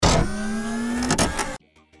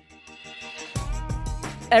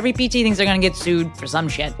Every PT thinks they're going to get sued for some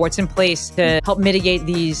shit. What's in place to help mitigate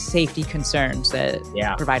these safety concerns that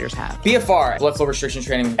providers have? BFR, blood flow restriction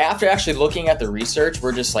training. After actually looking at the research,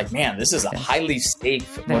 we're just like, man, this is a highly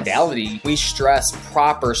safe modality. We stress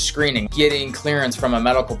proper screening, getting clearance from a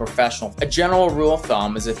medical professional. A general rule of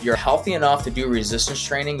thumb is if you're healthy enough to do resistance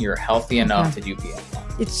training, you're healthy enough to do BFR.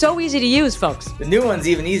 It's so easy to use, folks. The new one's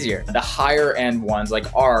even easier. The higher end ones like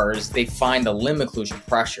ours, they find the limb occlusion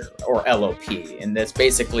pressure, or LOP. And that's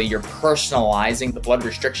basically you're personalizing the blood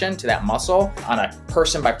restriction to that muscle on a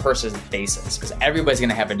person by person basis, because everybody's going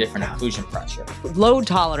to have a different occlusion pressure. Load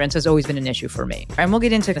tolerance has always been an issue for me. And we'll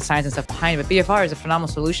get into the science and stuff behind it, but BFR is a phenomenal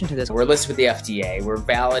solution to this. We're listed with the FDA. We're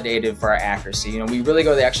validated for our accuracy. We really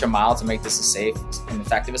go the extra mile to make this as safe and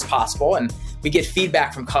effective as possible. And we get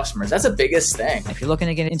feedback from customers. That's the biggest thing. If you're looking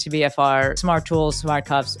to get into BFR, smart tools, smart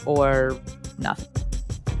cuffs, or nothing.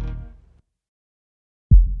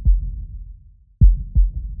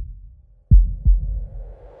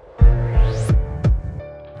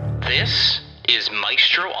 This is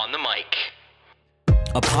Maestro on the Mic,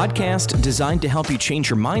 a podcast designed to help you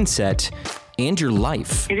change your mindset and your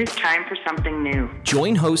life. It is time for something new.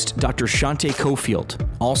 Join host Dr. Shante Cofield,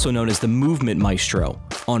 also known as the Movement Maestro,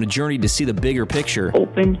 on a journey to see the bigger picture.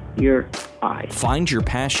 Open your eyes. Find your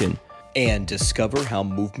passion. And discover how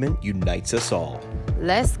movement unites us all.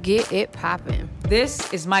 Let's get it poppin'.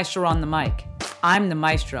 This is Maestro on the Mic. I'm the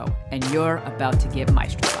Maestro, and you're about to get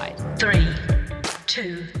maestrofied. 3,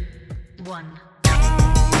 2, 1.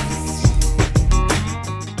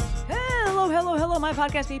 Hello, my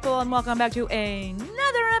podcast people, and welcome back to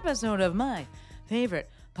another episode of my favorite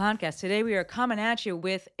podcast. Today we are coming at you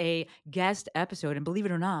with a guest episode, and believe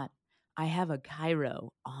it or not, I have a chiro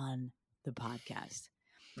on the podcast.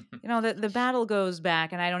 You know, the battle goes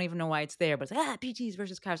back, and I don't even know why it's there, but it's like, PTs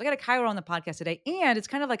versus chiros. I got a chiro on the podcast today, and it's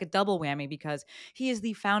kind of like a double whammy because he is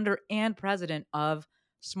the founder and president of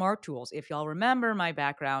Smart Tools. If y'all remember my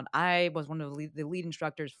background, I was one of the lead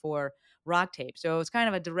instructors for Rock Tape. So it's kind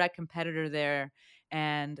of a direct competitor there,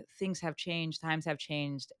 and things have changed, times have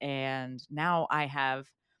changed, and now I have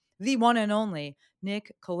the one and only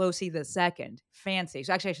Nick Colosi II. Fancy.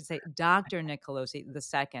 So actually I should say Dr. Nick Colosi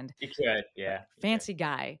II. You could, yeah. Fancy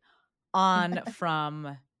guy on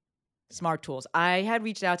from Smart Tools. I had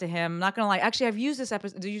reached out to him. Not gonna lie. Actually, I've used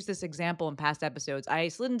this example in past episodes. I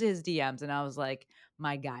slid into his DMs and I was like,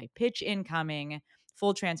 my guy, pitch incoming,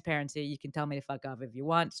 full transparency. You can tell me to fuck off if you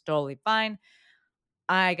want. It's totally fine.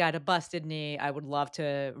 I got a busted knee. I would love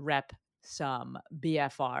to rep some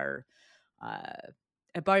BFR, a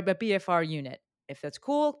BFR unit. If that's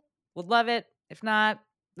cool, would love it. If not,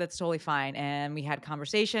 that's totally fine. And we had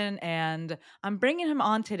conversation, and I'm bringing him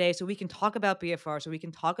on today so we can talk about BFR, so we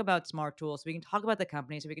can talk about Smart Tools, so we can talk about the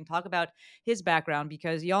company, so we can talk about his background,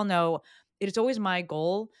 because y'all know it's always my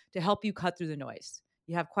goal to help you cut through the noise.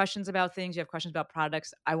 You have questions about things, you have questions about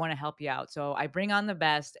products, I want to help you out. So I bring on the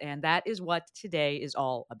best, and that is what today is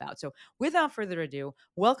all about. So without further ado,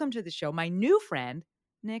 welcome to the show, my new friend,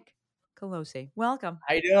 Nick Colosi. Welcome.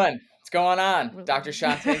 How you doing? What's going on? Dr.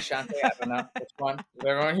 Shante, I don't know which one. Is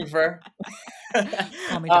everyone you prefer?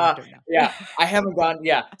 Call me doctor now. Yeah, I haven't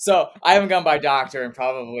gone by doctor in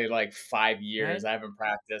probably like 5 years. Right? I haven't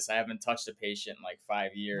practiced. I haven't touched a patient in like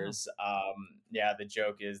 5 years. No. The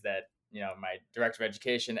joke is that, my director of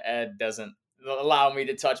education, Ed, doesn't allow me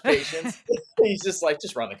to touch patients. He's just like,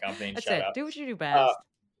 just run the company and shut up. Do what you do best.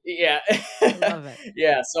 Yeah. I love it.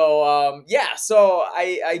 Yeah. So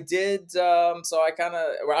I did.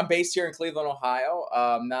 I'm based here in Cleveland, Ohio.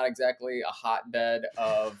 Not exactly a hotbed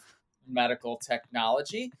of medical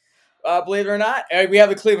technology. Believe it or not, we have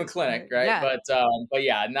the Cleveland Clinic, right? Yeah. But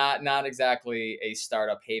yeah, not exactly a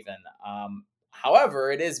startup haven.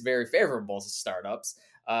 However, it is very favorable to startups.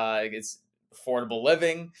 It's affordable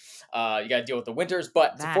living. You got to deal with the winters,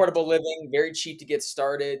 but it's affordable living, very cheap to get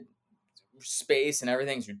started. Space and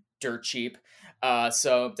everything's dirt cheap,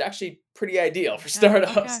 so it's actually pretty ideal for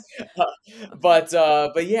startups. Okay.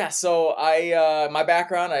 But yeah, so I my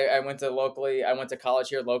background, I went to college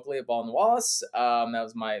here locally at Baldwin Wallace. That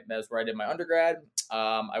was where I did my undergrad.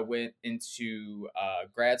 I went into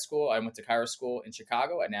grad school. I went to chiro school in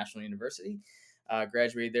Chicago at National University.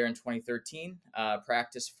 Graduated there in 2013,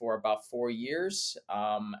 practiced for about 4 years.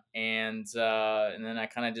 And then I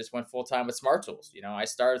kind of just went full time with Smart Tools. I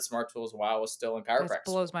started Smart Tools while I was still in chiropractic. That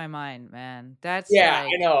blows my mind, man. I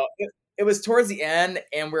know. It was towards the end,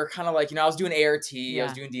 and we were kind of like, I was doing ART, I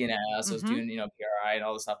was doing DNS, I was doing, PRI and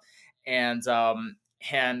all this stuff. And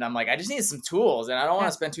I'm like, I just need some tools, and I don't want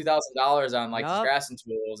to spend $2,000 on like these grassing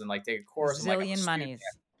tools and like take a course. Bazillion monies.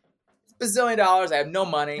 $1 bazillion. I have no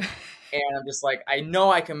money. And I'm just like, I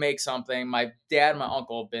know I can make something. My dad and my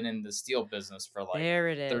uncle have been in the steel business for like There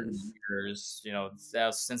it 30 is. years, that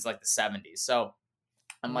was since like the 70s. So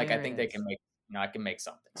I'm like, I There think it they is. can make, I can make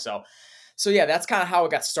something. So yeah, that's kind of how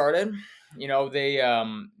it got started. We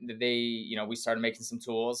started making some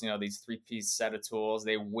tools, these 3-piece set of tools.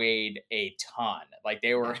 They weighed a ton. Like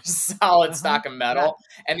they were Yeah. solid Uh-huh. stock of Yeah. metal,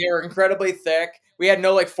 and they were incredibly thick. We had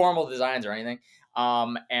no like formal designs or anything.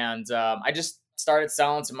 I just started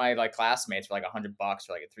selling to my like classmates for like $100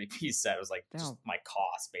 for like a 3-piece set. It was like just No. my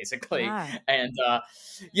cost basically. Yeah. And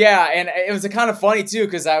yeah, and it was kind of funny too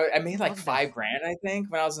because I made like Love this. $5,000 I think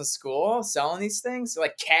when I was in school selling these things,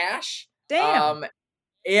 like cash. Damn.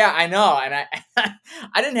 Yeah, I know, and I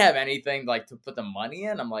I didn't have anything like to put the money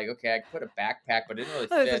in. I'm like, okay, I could put a backpack, but it didn't really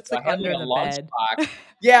fit. It's So I like had under like a the bed. lunchbox.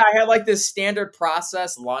 Yeah, I had like this standard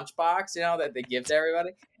process lunchbox, that they give to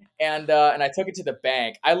everybody, and I took it to the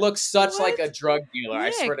bank. I look such like What? a drug dealer.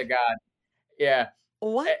 I swear to Nick. God. Yeah,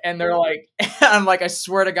 What? and they're like, I'm like, I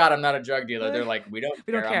swear to God, I'm not a drug dealer. They're like, we don't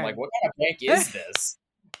We don't care. I'm care. like, what kind of bank is this?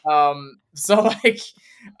 So like,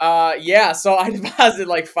 yeah, so I deposited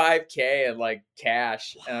like 5K in like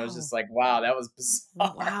cash, and I was Wow. just like, wow, that was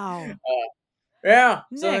bizarre. Wow. Yeah,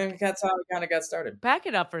 so then Nick, that's how it kind of got started. back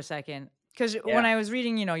it up for a second. Because when Yeah. I was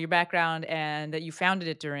reading, your background and that you founded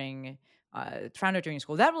it during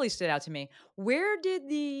school, that really stood out to me. Where did I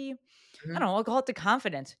Mhm. don't know, I'll call it the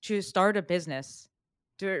confidence to start a business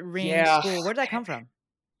during Yeah. school? Where did that come from?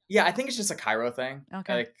 Yeah, I think it's just a Cairo thing.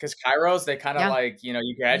 Okay. Because Kairos, they kind of Yeah. like, you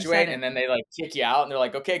You said graduate it. and then they like kick you out and they're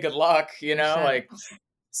like, okay, good luck, You said it. like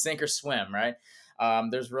sink or swim, right?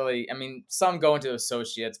 There's really, I mean, some go into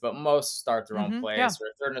associates, but most start their own Yeah. place. Or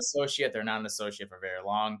if they're an associate, they're not an associate for very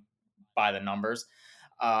long by the numbers.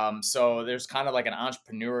 So there's kind of like an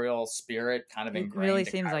entrepreneurial spirit kind of It really ingrained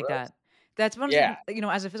at seems like Kairos. that. That's one Yeah. thing,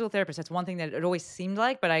 as a physical therapist, that's one thing that it always seemed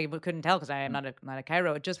like, but I couldn't tell because I am not a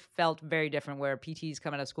chiro. It just felt very different where PTs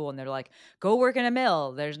come out of school and they're like, go work in a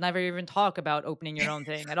mill. There's never even talk about opening your own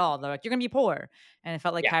thing at all. They're like, you're going to be poor. And it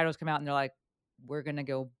felt like Yeah, chiros come out and they're like, we're going to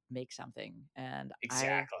go make something. And I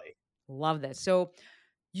exactly. love this. So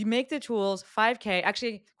you make the tools 5K.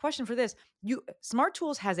 Actually, question for this. Smart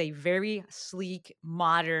Tools has a very sleek,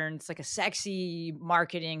 modern, it's like a sexy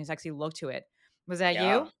marketing, sexy look to it. Was that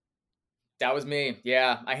Yeah. you? That was me.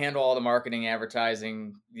 Yeah, I handle all the marketing,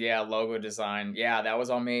 advertising, logo design. Yeah, that was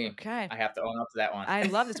all me. Okay. I have to own up to that one. I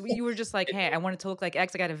love this. You were just like, "Hey, I want it to look like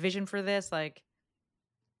X. I got a vision for this." Like,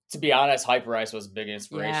 To be honest, Hyperice was a big yeah,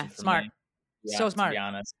 inspiration for smart. me. Yeah, So to be smart.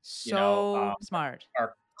 honest, So smart.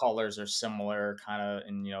 our colors are similar, kind of,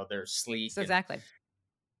 and they're sleek. So And exactly.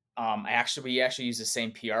 we actually used the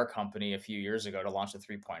same PR company a few years ago to launch the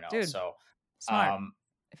 3.0. Dude, So, smart. um,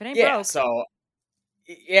 If it ain't yeah, broke, so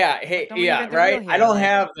yeah, like, hey, don't yeah, reinvent the wheel right. I here. don't Like,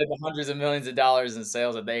 have the hundreds of millions of dollars in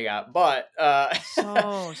sales that they got, but so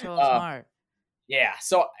uh, smart. yeah.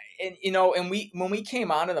 So, and when we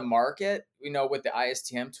came onto the market, with the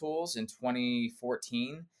ISTM tools in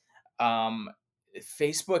 2014, um,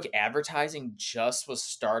 Facebook advertising just was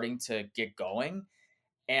starting to get going.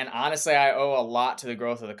 And honestly, I owe a lot to the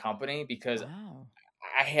growth of the company because Wow.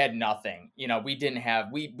 I had nothing. We didn't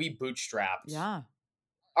have, we bootstrapped. Yeah.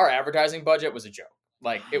 Our advertising budget was a joke.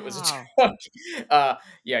 Like it was a Wow. joke.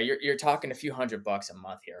 Yeah, you're talking a few $100 a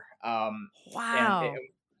month here. And Wow.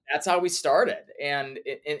 that's how we started. And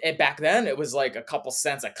back then it was like a couple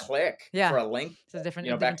cents a click Yeah. for a link. It's a Back different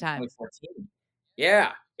in time. 2014.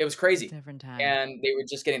 Yeah, it was crazy. Different time. And they were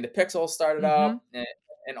just getting the pixels started Mm-hmm. up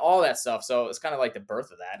and all that stuff. So it's kind of like the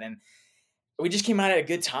birth of that. And we just came out at a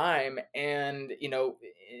good time, and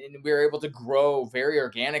and we were able to grow very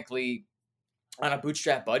organically on a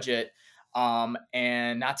bootstrap budget,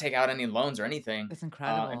 and not take out any loans or anything, It's and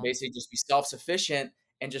incredible. basically just be self-sufficient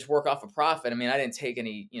and just work off a profit. I mean, I didn't take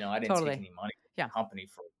any, I didn't take Totally. any money from Yeah. the company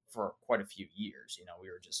for quite a few years. We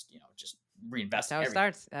were just That's reinvesting how it everything.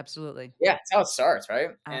 starts. Absolutely. Yeah, that's how it starts, right?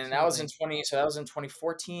 And that was in Absolutely. so that was in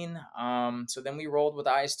 2014. So then we rolled with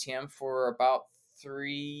ISTM for about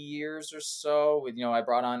 3 years or so. With I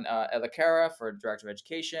brought on Ella Cara for director of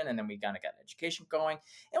education, and then we kind of got education going.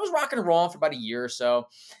 It was rocking and rolling for about a year or so,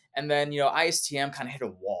 and then ISTM kind of hit a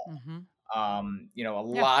wall. Mm-hmm. A Yeah.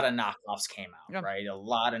 lot of knockoffs came out, Yeah. right? A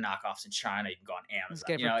lot of knockoffs in China. You can go on It's Amazon.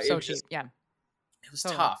 good for It so was cheap. just Yeah. it was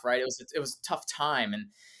Totally. tough, right? It was a tough time,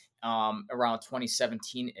 and around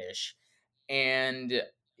 2017 ish, and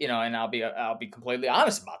and I'll be completely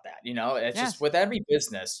honest about that. It's just Yes. with every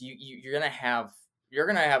business, you're gonna have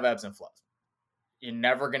ebbs and flows. You're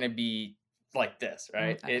never gonna be like this,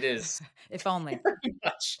 right? It is If only. pretty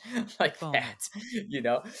much like If only.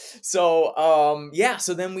 that. So yeah,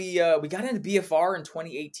 so then we got into BFR in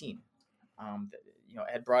 2018.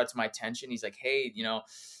 had brought it to my attention. He's like, hey,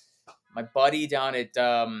 my buddy down at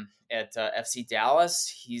FC Dallas,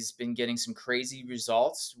 he's been getting some crazy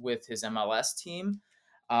results with his MLS team,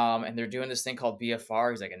 and they're doing this thing called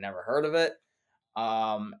BFR. He's like, I never heard of it.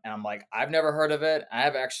 And I'm like, I've never heard of it. I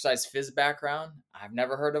have an exercise phys background. I've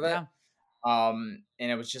never heard of it. Yeah. And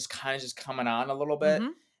it was just kind of just coming on a little bit.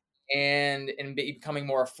 Mhm. And becoming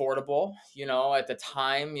more affordable, at the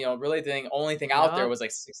time, really the only thing out there Yup. was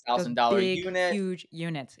like Those $6,000 big, unit, huge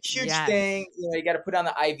units. huge Yes. thing. You got to put on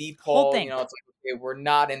the IV Whole pole. thing. It's like, okay, we're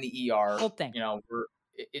not in the ER. Whole thing.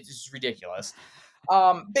 It's just ridiculous.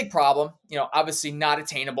 Big problem. Obviously not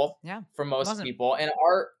attainable. Yeah. For most wasn't. people. And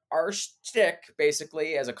our shtick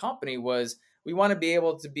basically as a company was we want to be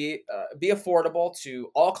able to be affordable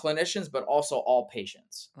to all clinicians, but also all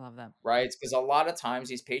patients. I love that. Right? Because a lot of times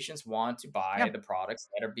these patients want to buy Yeah. the products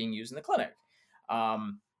that are being used in the clinic. I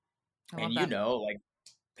And love that. like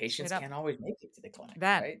patients Straight up. can't always make it to the clinic.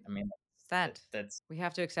 That. Right? I mean, that's We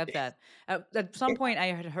have to accept that. At some point, I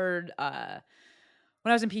had heard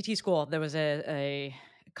when I was in PT school, there was a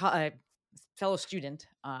fellow student.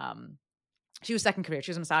 She was second career.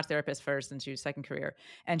 She was a massage therapist first, and she was second career.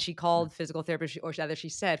 And she called physical therapists, or rather, she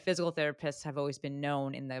said physical therapists have always been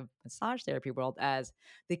known in the massage therapy world as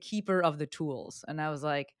the keeper of the tools. And I was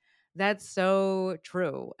like, that's so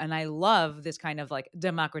true. And I love this kind of like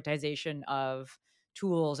democratization of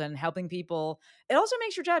tools and helping people. It also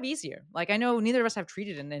makes your job easier. Like, I know neither of us have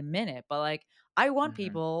treated in a minute, but like, I want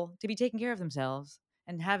people to be taking care of themselves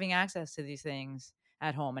and having access to these things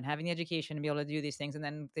at home and having the education to be able to do these things, and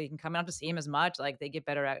then they can come out to see him as much, like they get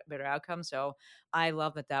better outcomes. So I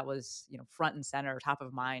love that was front and center, top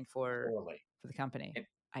of mind for totally. the company. And,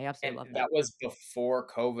 I absolutely love that. that was before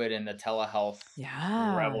COVID and the telehealth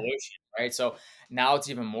revolution, right? So now it's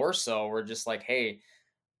even more so. We're just like, hey,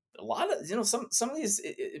 a lot of some of these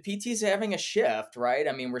PTs are having a shift, right?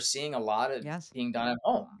 I mean, we're seeing a lot of being done at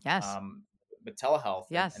home, with telehealth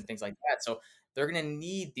and things like that. So they're going to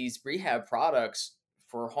need these rehab products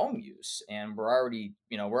for home use, and we're already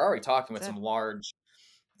talking with some large.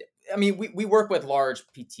 I mean, we work with large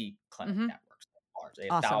PT clinic networks, large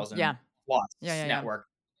 8,000 plus network,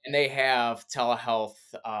 and they have telehealth,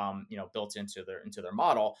 built into their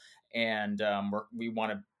model, and we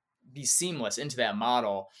want to be seamless into that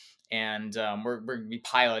model, and we're going to be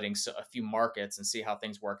piloting a few markets and see how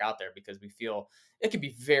things work out there, because we feel it could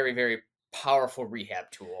be very, very powerful rehab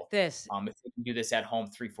tool. If we can do this at home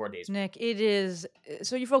 3-4 days. Nick, it is.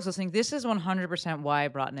 So you folks listening, this is 100% why I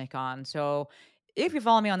brought Nick on. So if you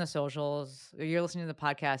follow me on the socials or you're listening to the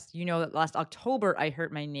podcast, you know that last October I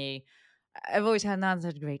hurt my knee. I've always had not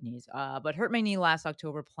such great knees, but hurt my knee last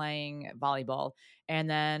October playing volleyball, and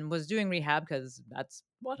then was doing rehab because that's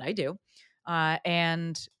what I do.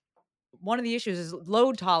 And one of the issues is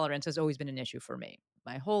load tolerance has always been an issue for me.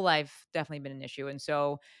 My whole life, definitely been an issue. And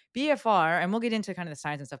so BFR, and we'll get into kind of the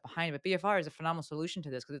science and stuff behind it, but BFR is a phenomenal solution to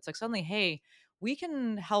this, because it's like suddenly, hey, we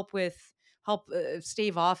can help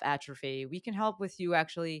stave off atrophy. We can help with you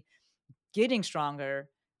actually getting stronger,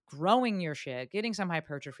 growing your shit, getting some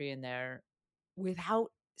hypertrophy in there without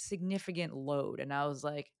significant load. And I was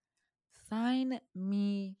like, sign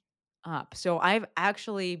me up. So I've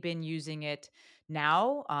actually been using it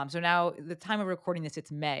now. So now the time of recording this,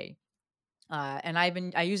 it's May. And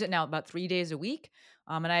I use it now about 3 days a week.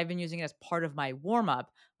 And I've been using it as part of my warm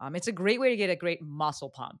up. It's a great way to get a great muscle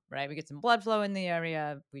pump, right? We get some blood flow in the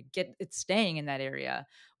area. We get it staying in that area,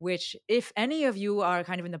 which if any of you are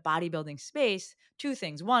kind of in the bodybuilding space, two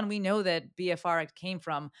things. One, we know that BFR came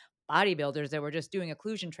from bodybuilders that were just doing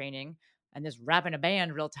occlusion training and just wrapping a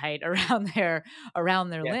band real tight around their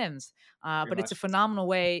limbs. But it's a phenomenal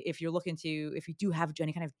way if you do have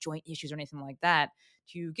any kind of joint issues or anything like that,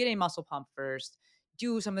 to get a muscle pump first,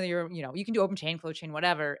 do some of your, you can do open chain, flow chain,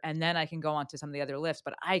 whatever. And then I can go on to some of the other lifts,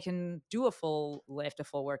 but I can do a full lift, a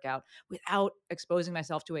full workout without exposing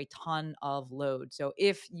myself to a ton of load. So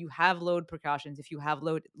if you have load precautions, if you have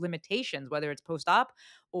load limitations, whether it's post-op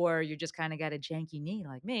or you just kind of got a janky knee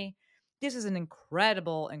like me, this is an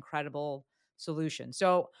incredible, incredible solution.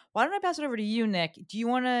 So why don't I pass it over to you, Nick? Do you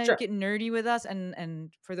want to get nerdy with us?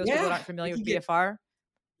 And for those people that aren't familiar with BFR?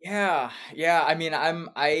 Yeah. I mean,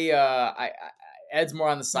 Ed's more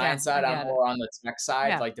on the science side. I'm more on the tech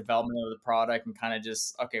side, like development of the product and kind of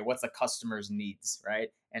just, okay, what's the customer's needs, right?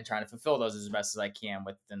 And trying to fulfill those as best as I can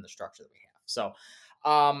within the structure that we have. So,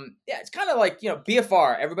 it's kind of like,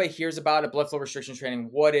 BFR, everybody hears about it, blood flow restriction training.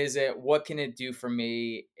 What is it? What can it do for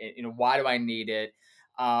me? Why do I need it?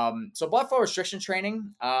 So blood flow restriction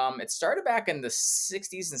training, it started back in the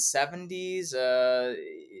 60s and 70s.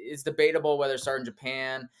 It's debatable whether it started in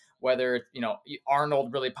Japan, whether,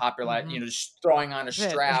 Arnold really popular, just throwing on a That's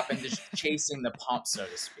it. strap and just chasing the pump, so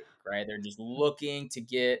to speak, right? They're just looking to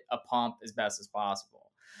get a pump as best as possible.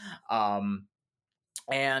 So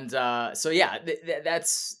yeah,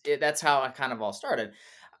 that's how I kind of all started.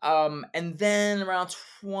 And then around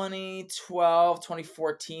 2012,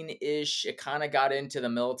 2014-ish, it kind of got into the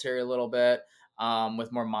military a little bit,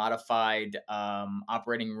 with more modified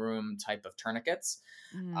operating room type of tourniquets.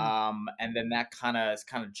 And then that kind of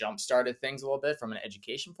jump started things a little bit from an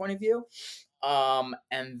education point of view.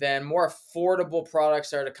 And then more affordable products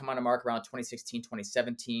started to come on the market around 2016,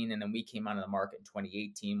 2017. And then we came onto the market in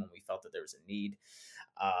 2018 when we felt that there was a need.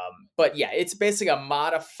 But yeah, it's basically a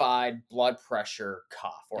modified blood pressure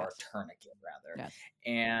cuff, or Yes. a tourniquet rather. Yes.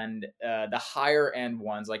 And the higher end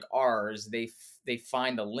ones like ours, they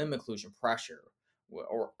find the limb occlusion pressure,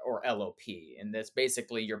 or LOP, and that's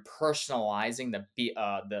basically you're personalizing the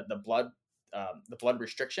blood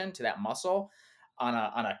restriction to that muscle on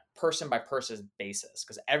a person by person basis,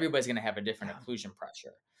 because everybody's going to have a different occlusion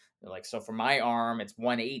pressure. Like, so for my arm, it's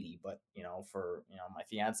 180, but for my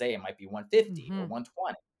fiance, it might be 150 or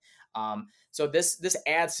 120. So this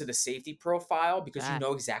adds to the safety profile, because you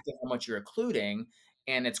know exactly how much you're occluding,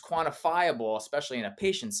 and it's quantifiable, especially in a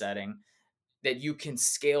patient setting, that you can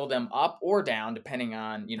scale them up or down depending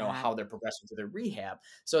on how they're progressing through the rehab.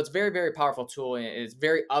 So it's very, very powerful tool, and it's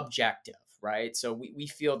very objective, right? So we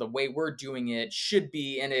feel the way we're doing it should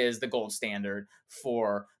be and is the gold standard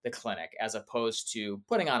for the clinic, as opposed to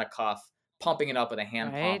putting on a cuff, pumping it up with a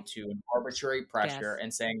hand pump to an arbitrary pressure,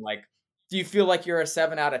 and saying, like, do you feel like you're a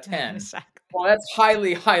 7 out of 10? Exactly. Well, that's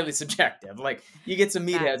highly, highly subjective. Like, you get some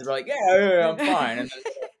meatheads that are like, yeah, I'm fine, and then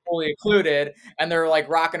they're fully occluded, and they're like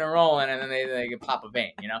rocking and rolling, and then they pop a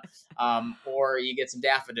vein, or you get some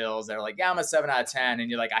daffodils that are like, yeah, I'm a 7 out of 10, and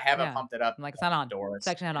you're like, I haven't pumped it up. I'm like, it's not on. Doors, It's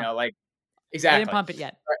actually not on. like, I exactly. didn't pump it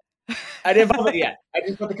yet. Right. I didn't pump it yet. I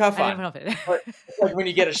didn't put the cuff I on. didn't pump it. But it's like when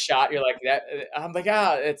you get a shot, you're like that. I'm like,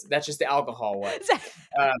 that's just the alcohol wipe.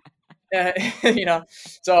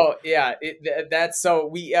 So yeah, that's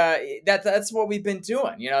what we've been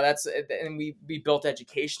doing. And we built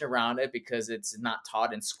education around it, because it's not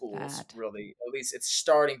taught in schools, really. At least it's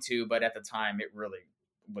starting to, but at the time, it really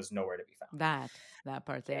was nowhere to be found. That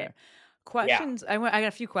part there. Questions. I got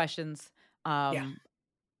a few questions.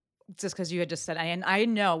 Just because you had just said, and I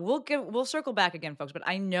know we'll circle back again, folks, but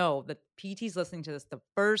I know that PTs listening to this, the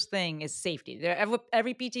first thing is safety.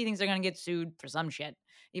 Every PT thinks they're going to get sued for some shit,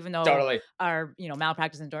 even though our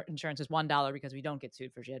malpractice insurance is $1 because we don't get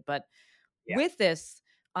sued for shit. But with this,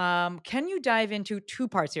 can you dive into two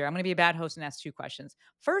parts here? I'm going to be a bad host and ask two questions.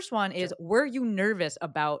 First one is, were you nervous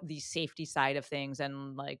about the safety side of things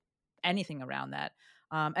and like anything around that?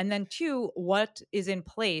 And then two, what is in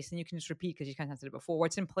place? And you can just repeat, because you kind of said it before.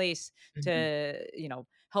 What's in place to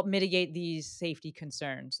help mitigate these safety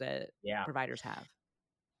concerns that providers have?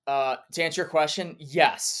 To answer your question,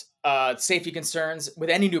 yes. Safety concerns with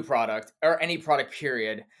any new product, or any product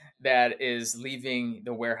period, that is leaving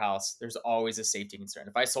the warehouse, there's always a safety concern.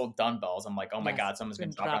 If I sold dumbbells, I'm like, oh my God, someone's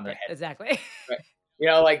going to drop on their head. Exactly.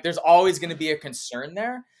 Right? Like, there's always going to be a concern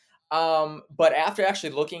there. But after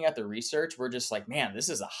actually looking at the research, we're just like, man, this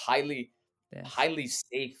is a highly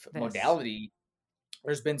safe modality.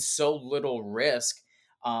 There's been so little risk.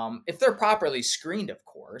 If they're properly screened, of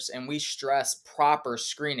course, and we stress proper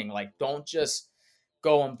screening. Like, don't just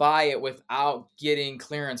go and buy it without getting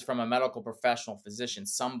clearance from a medical professional, physician,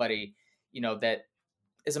 somebody, that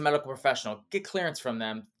is a medical professional. Get clearance from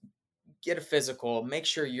them, get a physical, make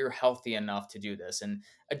sure you're healthy enough to do this. And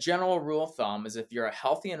a general rule of thumb is, if you're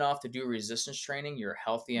healthy enough to do resistance training, you're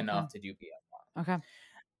healthy enough to do BFR. Okay.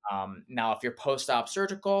 Now, if you're post-op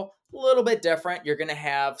surgical, a little bit different. You're going to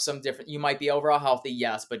have some different, you might be overall healthy,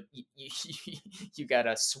 yes, but you got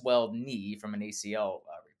a swelled knee from an ACL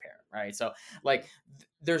repair, right? So, like,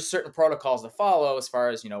 there's certain protocols to follow as far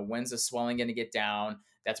as, when's the swelling going to get down?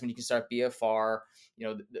 That's when you can start BFR.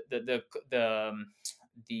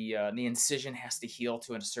 The incision has to heal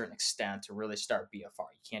to a certain extent to really start BFR.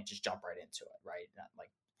 You can't just jump right into it, right?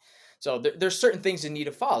 So there's certain things you need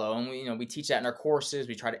to follow, and we teach that in our courses.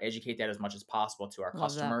 We try to educate that as much as possible to our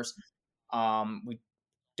customers. We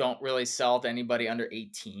don't really sell to anybody under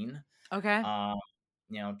 18. Okay.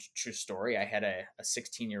 True story. I had a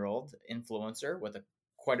 16-year-old influencer with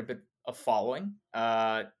quite a bit of following,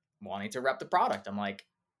 wanting to rep the product. I'm like,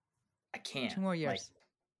 I can't. 2 more years.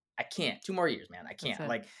 I can't. 2 more years, man. I can't.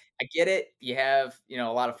 Like, I get it. You have, a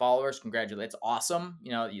lot of followers. Congratulations. It's awesome.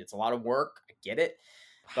 It's a lot of work. I get it.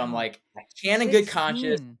 But I'm like, I can, in good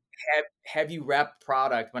conscience, have you rep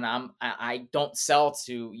product when I don't sell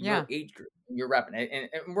to your age group. You're repping it.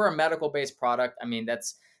 And we're a medical based product. I mean,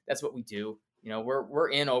 that's that's what we do. We're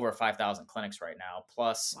in over 5,000 clinics right now,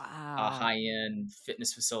 plus Wow. high-end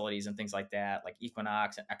fitness facilities and things like that, like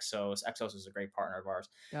Equinox and Exos. Exos is a great partner of ours,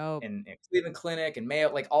 Dope. and Cleveland Clinic and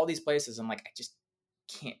Mayo, like all these places. I'm like, I just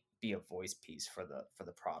can't be a voice piece for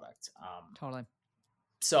the product. Totally.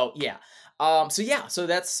 So yeah, so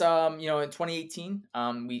that's in 2018,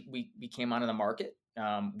 we came onto the market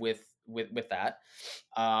with that,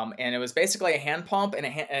 and it was basically a hand pump and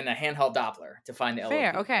a handheld Doppler to find the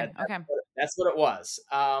Fair. LOP. Okay. Okay. That's what it was.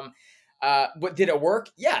 But did it work?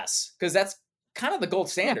 Yes, because that's kind of the gold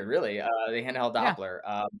Yeah. standard, really. The handheld Yeah.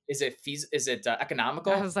 Doppler. Is it I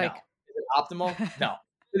economical? was No. like, Is it optimal? No.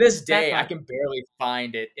 To this that day, I part. can barely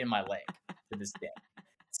find it in my leg. To this day.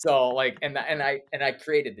 So like, and I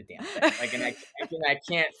created the damn thing. Like, and I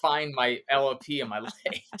can't find my LOP in my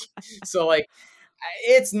leg. So like,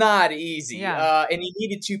 it's not easy. Yeah. And you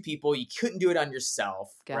needed two people. You couldn't do it on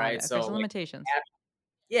yourself, Got right? it. So Official like, limitations.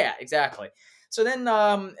 yeah, exactly. So then,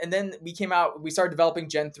 and then we started developing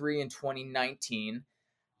Gen 3 in 2019.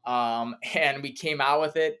 And we came out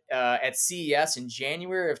with it at CES in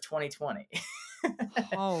January of 2020.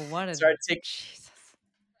 Oh, what a Started taking Jesus.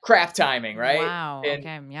 crap timing, right? Wow. And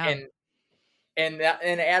Okay. Yeah. and and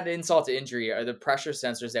add insult to injury, are the pressure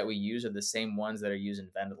sensors that we use are the same ones that are used in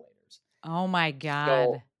ventilators. Oh my So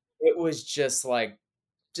God. it was just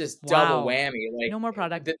double Wow. whammy. Like No more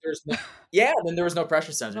product. there's no, yeah, then there was no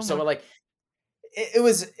pressure sensor. No So more. we're like, it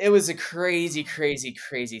was a crazy, crazy,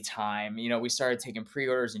 crazy time. We started taking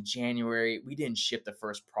pre-orders in January. We didn't ship the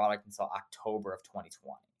first product until October of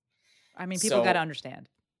 2020. I mean, people got to So understand.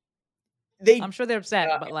 I'm they sure they're upset,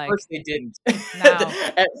 but at like first they didn't. now,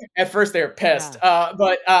 At first they were pissed. yeah,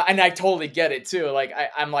 But and I totally get it too. Like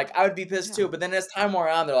I'm like, I would be pissed yeah. too. But then as time wore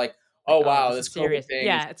on, they're like, Like, oh oh, wow, this is this COVID serious. thing is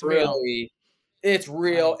Yeah, it's real. really, it's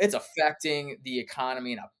real. Like, It's affecting the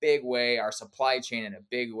economy in a big way, our supply chain in a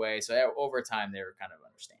big way. So over time, they were kind of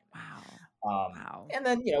understanding. wow, Um, wow. and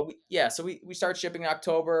then so we started shipping in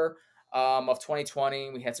October of 2020.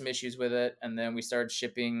 We had some issues with it, and then we started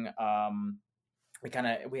shipping.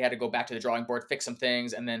 We had to go back to the drawing board, fix some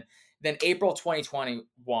things, and then April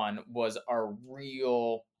 2021 was our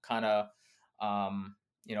real kind of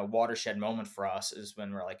watershed moment for us, is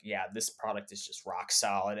when we're like, yeah, this product is just rock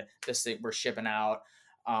solid. This thing we're shipping out.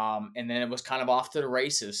 And then it was kind of off to the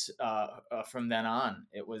races from then on.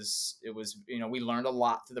 We learned a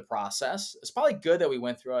lot through the process. It's probably good that we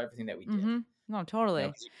went through everything that we did. Mm-hmm. No, totally.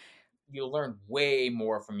 'Cause you learn way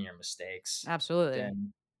more from your mistakes Absolutely.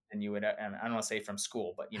 than you would. And I don't want to say from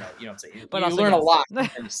school, but you know what I'm saying. But You also, learn a yes. lot from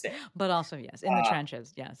your mistakes. But also, yes. In the Uh,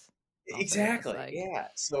 trenches, yes. Also, yes. exactly. Like, Yeah.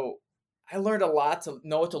 So I learned a lot to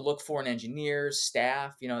know what to look for in engineers,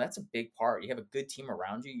 staff. That's a big part. You have a good team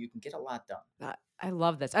around you, you can get a lot done. I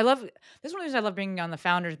love this. I love this is one of the reasons I love bringing on the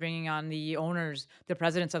founders, bringing on the owners, the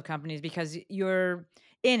presidents of companies, because you're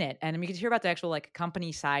in it, and we get to hear about the actual like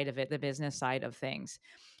company side of it, the business side of things.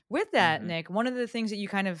 With that, Hmm. Nick, one of the things that you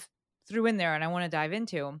kind of threw in there, and I want to dive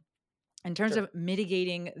into, in terms Sure. of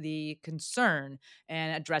mitigating the concern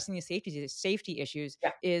and addressing the safety issues,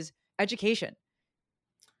 Yeah. is education.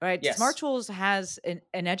 Right. Smart Yes. Tools has an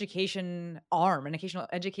education arm, an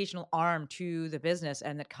educational arm to the business,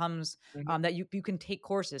 and that comes that you can take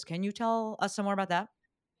courses. Can you tell us some more about that?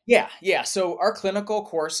 Yeah, yeah. So our clinical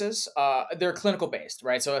courses, they're clinical based,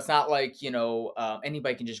 right? So it's not like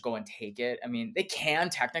anybody can just go and take it. I mean, they can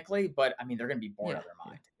technically, but I mean they're going to be bored Yeah. out of their Yeah.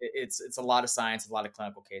 mind. It's a lot of science, a lot of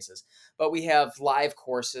clinical cases. But we have live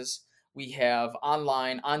courses. We have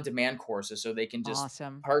online on demand courses, so they can just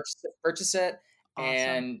Awesome. purchase it Awesome.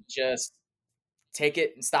 and just take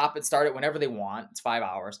it and stop it, start it whenever they want. It's 5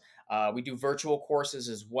 hours. We do virtual courses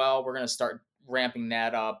as well. We're going to start ramping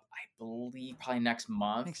that up, I believe, probably next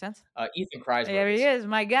month. Makes sense. Ethan There Kreisberg he is, is,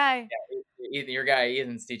 my guy. Ethan, your guy.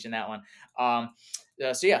 Ethan's teaching that one.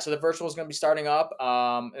 So the virtual is going to be starting up.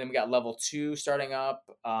 And then we got level 2 starting up.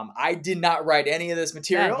 I did not write any of this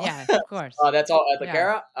material. Yeah, of course. That's all at Yeah.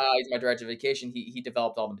 Cara. He's my director of education. He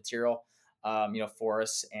developed all the material, for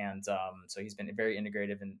us, and so he's been very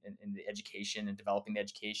integrative in the education and developing the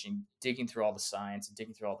education, digging through all the science, and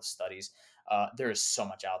digging through all the studies. There is so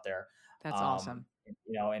much out there. That's awesome.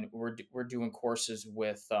 And we're doing courses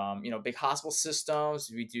with big hospital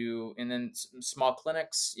systems. We do, and then small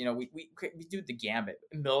clinics. We do the gambit.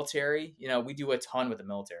 Military. We do a ton with the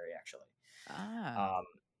military actually. Ah,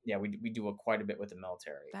 Yeah, we do quite a bit with the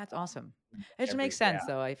military. that's awesome. It just makes sense,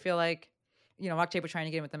 though. I feel like, Rock Tape, we're trying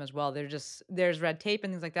to get in with them as well. There's red tape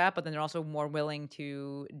and things like that, but then they're also more willing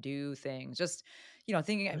to do things. Just,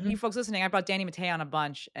 thinking, Mhm. you folks listening, I brought Danny Matei on a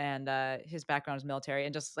bunch, and his background is military,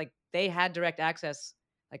 and just like they had direct access,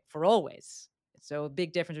 like for always. So a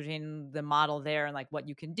big difference between the model there and like what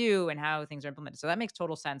you can do and how things are implemented. So that makes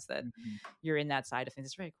total sense that Mhm. you're in that side of things.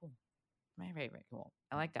 It's very cool. Very, very, very cool.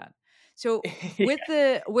 I like that. So Yeah.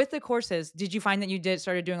 with the courses, did you find that you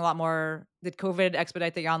started doing a lot more? Did COVID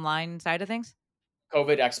expedite the online side of things?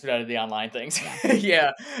 COVID expedited the online things. Yeah.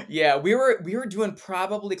 Yeah. Yeah. We were doing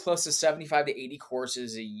probably close to 75 to 80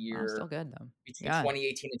 courses a Wow, still year. good though. Between Yeah.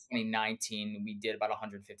 2018 and 2019, we did about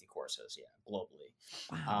 150 courses, yeah, globally.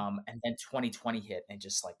 Wow. And then 2020 hit and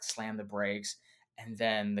just like slammed the brakes. And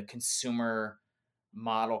then the consumer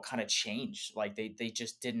model kind of changed. Like they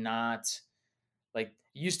just did not like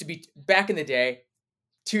used to be back in the day,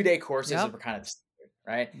 2-day courses Yep. were kind of the standard,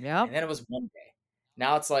 right? Yep. And then it was 1 day.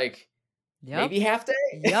 Now it's like Yep. maybe half day,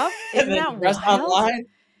 Yep. and Isn't then that the rest wild? online.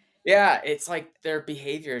 Yeah, it's like their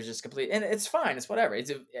behavior is just complete, and it's fine. It's whatever. You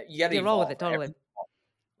got to You roll with evolve, it totally. every,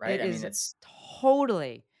 right? It I mean, is it's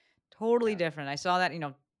totally, totally yeah. different. I saw that,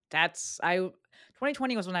 that's I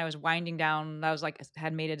 2020 was when I was winding down. I was like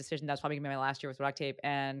had made a decision that was probably gonna be my last year with Rock Tape,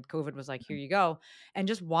 and COVID was like, here you go. And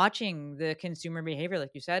just watching the consumer behavior,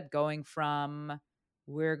 like you said, going from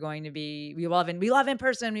we love in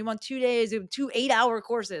person. We want 2 days, 2 8-hour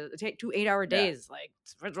courses, take 2 8-hour Yeah, days, like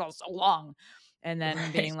first of all, so long. And then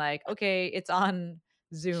right. being like, okay, it's on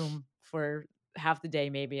Zoom for half the day,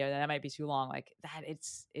 maybe, that might be too long. Like that,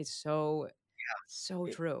 it's so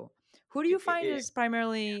It, true. Who do it, you it, find it, is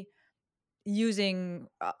primarily using,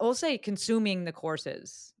 we'll say consuming the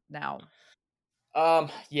courses now?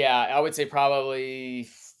 yeah, I would say probably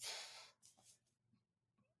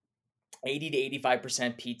 80 to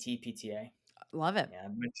 85% PT, PTA. Love it. Yeah,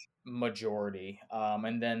 majority.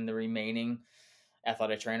 And then the remaining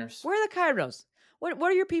athletic trainers. Where are the Kairos? What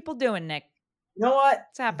are your people doing, Nick? You know what?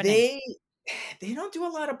 What's happening? They don't do a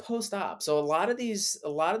lot of post op. So a lot of the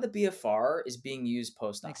BFR is being used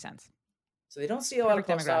post op. Makes sense. So they don't see a lot of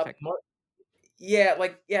Perfect post op.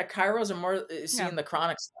 demographic. Yeah, Kairos are more Yeah, seeing the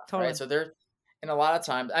chronic stuff, right? totally. So they're and a lot of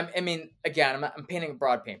times, I mean, again, I'm painting a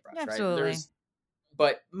broad paintbrush, right? Absolutely.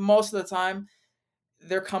 But most of the time,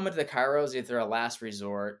 they're coming to the Kairos if they're a last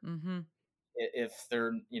resort. Mm-hmm. If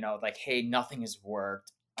they're, like, hey, nothing has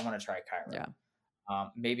worked, I want to try Cairo. Yeah.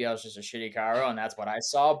 Maybe I was just a shitty Cairo and that's what I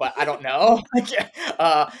saw, but I don't know.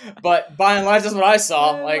 But by and large, that's what I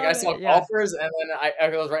saw. I Like I love saw it. Yeah. golfers, and then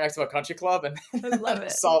I was right next to a country club, and I love I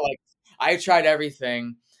it. saw like I tried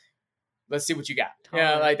everything. Let's see what you got.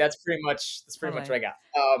 Yeah, Totally. like that's pretty much Totally. what I got.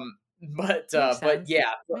 Makes But sense.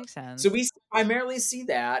 yeah. Makes sense. So we primarily see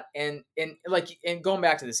that, and going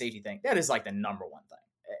back to the safety thing, that is like the number one thing.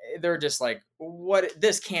 They're just like, what?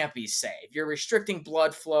 This can't be safe. You're restricting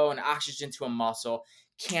blood flow and oxygen to a muscle.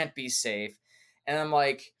 Can't be safe. And I'm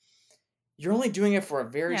like, you're only doing it for a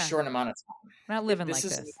very Yeah. short amount of time. We're not living This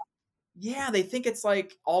like is this. Yeah, they think it's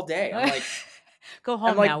like all day. Go I'm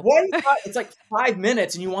home like, now. what? It's like 5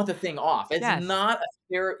 minutes, and you want the thing off. It's Yes. not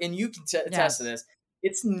a and you can attest to Yes. this.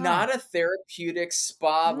 It's No. not a therapeutic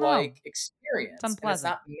spa like No. experience, It's and it's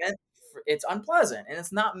unpleasant. not meant. It's unpleasant, and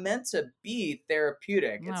it's not meant to be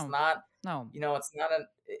therapeutic. It's No. not. No. It's not a.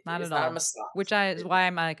 Not It's at not a all. massage. Which is why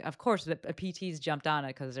I'm like, of course, the PTs jumped on it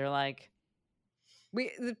because they're like,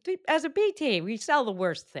 as a PT, we sell the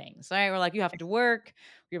worst things, right? We're like, you have to work,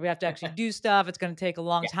 we have to actually do stuff. It's going to take a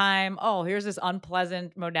long time. Oh, here's this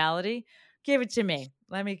unpleasant modality. Give it to me.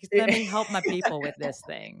 Let me help my people with this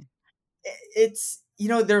thing. It's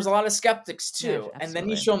there's a lot of skeptics Yeah, too, and then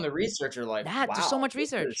you absolutely. show them the research. You're like, There's so wow, much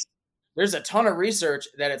research. there's a ton of research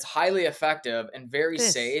that it's highly effective and very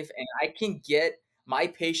safe, and I can get my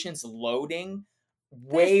patients loading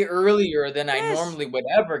way earlier than I normally would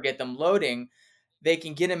ever get them loading. They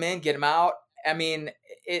can get them in, get them out. I mean,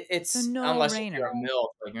 It's a it's unless you're no-brainer. a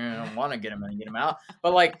milk, like you don't want to get them in and get them out,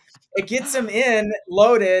 but like it gets them in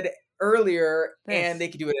loaded earlier, and they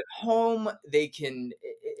can do it at home. They can.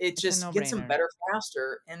 It It's a just gets them no-brainer. better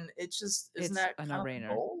faster, and it just isn't It's that a kind of the no-brainer.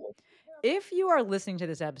 goal? If you are listening to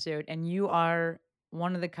this episode and you are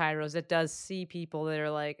one of the Kairos that does see people that are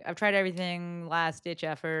like, I've tried everything, last ditch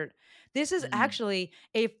effort. This is Mhm. actually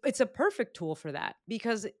it's a perfect tool for that,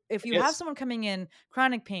 because if you have Yes. someone coming in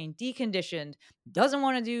chronic pain, deconditioned, doesn't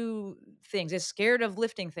want to do things, is scared of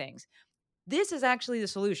lifting things, this is actually the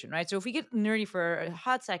solution, right? So if we get nerdy for a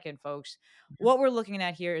hot second, folks, what we're looking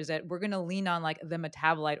at here is that we're going to lean on like the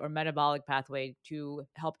metabolite or metabolic pathway to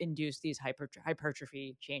help induce these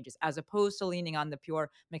hypertrophy changes, as opposed to leaning on the pure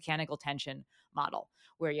mechanical tension model,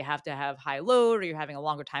 where you have to have high load or you're having a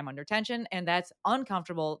longer time under tension. And that's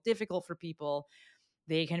uncomfortable, difficult for people.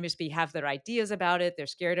 They can just have their ideas about it. They're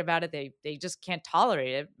scared about it. They just can't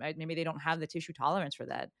tolerate it, right? Maybe they don't have the tissue tolerance for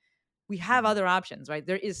that. We have other options, right?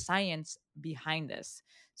 There is science behind this.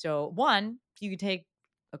 So one, you can take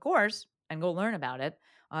a course and go learn about it.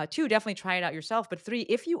 2, definitely try it out yourself. But 3,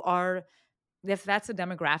 if that's the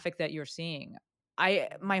demographic that you're seeing,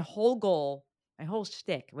 my whole goal, my whole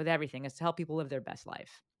shtick with everything is to help people live their best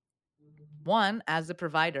life. One, as the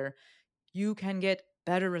provider, you can get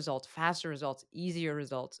better results, faster results, easier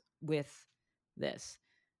results with this.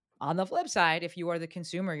 On the flip side, if you are the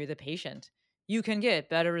consumer, you're the patient, you can get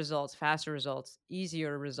better results, faster results,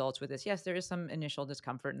 easier results with this. Yes, there is some initial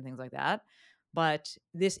discomfort and things like that, but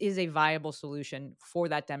this is a viable solution for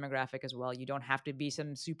that demographic as well. You don't have to be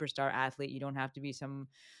some superstar athlete. You don't have to be some,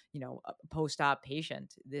 post-op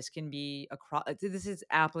patient. This can be across. This is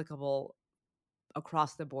applicable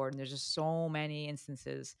across the board, and there's just so many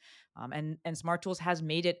instances. And Smart Tools has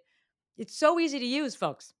made it. It's so easy to use,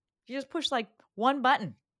 folks. You just push like one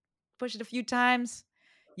button, push it a few times.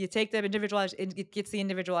 You take the individualized, it gets the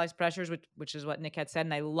individualized pressures, which is what Nick had said,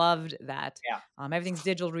 and I loved that. Yeah. Everything's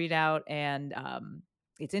digital readout, and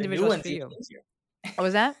it's The new individualized one's for you. even easier. What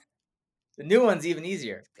was that? The new one's even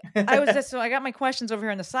easier. So I got my questions over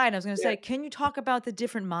here on the side. And I was going to say, can you talk about the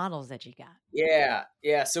different models that you got?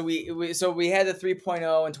 Yeah. So we had the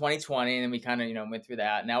 3.0 in 2020, and then we kind of went through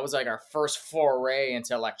that, and that was like our first foray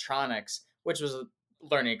into electronics, which was a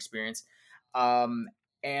learning experience.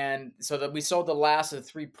 And so that we sold the last of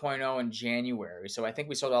the 3.0 in January. So I think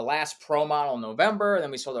we sold our last pro model in November, and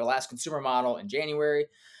then we sold our last consumer model in January.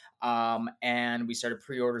 And we started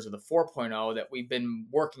pre-orders of the 4.0 that we've been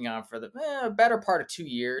working on for the better part of 2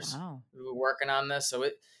 years. Wow. We were working on this. So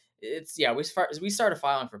we started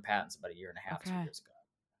filing for patents about 1.5 years, 2 years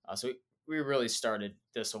ago. So we really started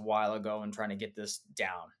this a while ago and trying to get this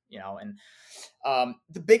down, and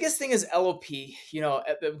the biggest thing is LOP,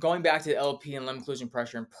 going back to the LOP and limb occlusion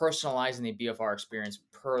pressure and personalizing the BFR experience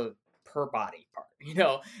per body part.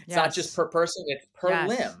 It's not just per person, it's per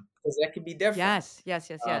limb, because that could be different. Yes.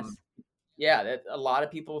 Yeah, that a lot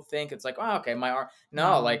of people think it's like, oh, okay, my arm.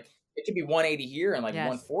 No, like it could be 180 here and like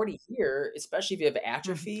 140 here, especially if you have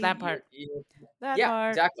atrophy. That part. That part.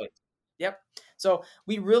 Exactly. Yep. So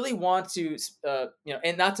we really want to,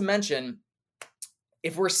 and not to mention,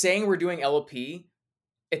 if we're saying we're doing LOP,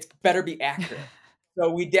 it's better be accurate. So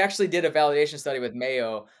we actually did a validation study with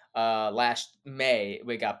Mayo last May.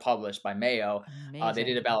 We got published by Mayo. They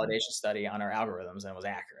did a validation study on our algorithms, and it was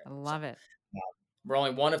accurate. I love it. We're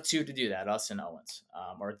only one of 2 to do that, us and Owens,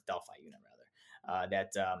 or Delphi unit rather,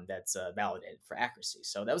 that's validated for accuracy.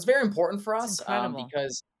 So that was very important for us,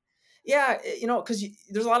 because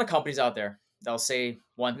there's a lot of companies out there that'll say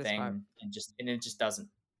one thing and it just doesn't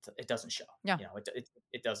show. Yeah.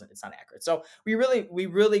 It doesn't. It's not accurate. So we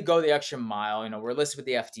really go the extra mile. We're listed with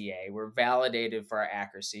the FDA. We're validated for our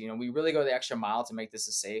accuracy. We really go the extra mile to make this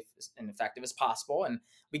as safe and effective as possible. And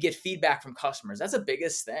we get feedback from customers. That's the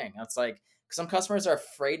biggest thing. That's like, some customers are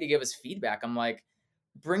afraid to give us feedback. I'm like,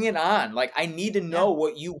 bring it on. Like, I need to know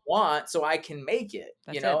what you want so I can make it.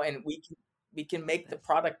 And we can make the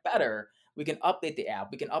product better. We can update the app.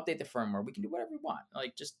 We can update the firmware. We can do whatever we want.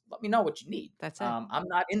 Like, just let me know what you need. That's it. I'm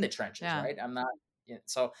not in the trenches, right? I'm not.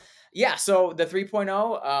 So the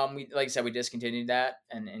 3.0, we, like I said, we discontinued that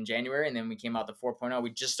in January, and then we came out the 4.0. We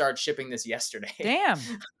just started shipping this yesterday. Damn.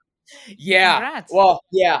 Yeah. Congrats. Well,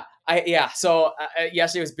 yeah. So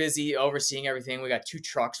yesterday was busy overseeing everything. We got 2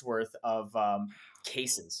 trucks worth of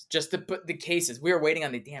cases just to put the cases. We were waiting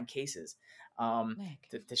on the damn cases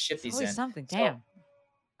to ship these in. Something. Damn. So,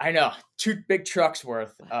 I know, 2 big trucks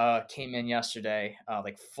worth came in yesterday,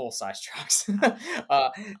 like full size trucks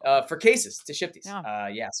for cases to ship these. So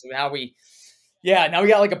now we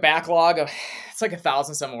got like a backlog of, it's like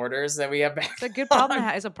 1,000 some orders that we have back. It's a good problem.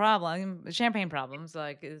 It's a problem. Champagne problems.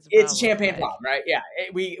 It's a champagne problem, right? Yeah.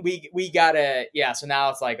 We gotta, so now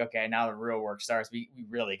it's like, okay, now the real work starts. We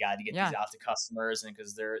really got to get these out to customers, and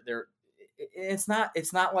because it's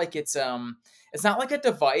not like it's not like a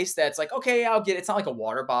device that's like, okay, I'll get it. It's not like a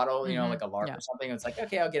water bottle, like a LARP or something. It's like,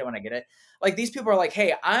 okay, I'll get it when I get it. Like, these people are like,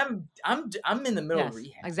 hey, I'm in the middle of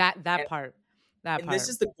rehab. Exactly. That part. This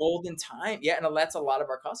is the golden time. Yeah. And that's a lot of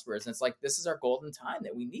our customers. And it's like, this is our golden time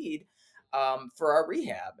that we need for our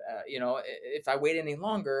rehab. If I wait any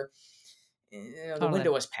longer, the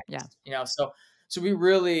window is passed. Yeah. So we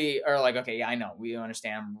really are like, okay, I know, we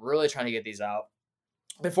understand. I'm really trying to get these out.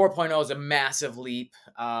 The 4.0 is a massive leap.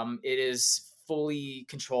 It is fully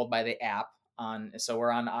controlled by the app so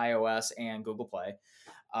we're on iOS and Google Play.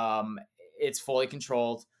 It's fully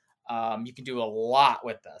controlled. You can do a lot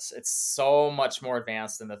with this. It's so much more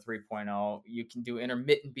advanced than the 3.0. You can do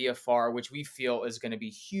intermittent BFR, which we feel is going to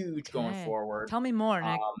be huge going forward. Tell me more,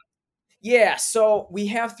 Nick. So we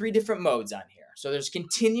have 3 different modes on here. So there's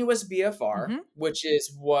continuous BFR, which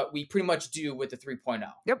is what we pretty much do with the 3.0,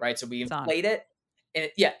 right? So we inflate it, And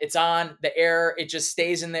it's on the air. It just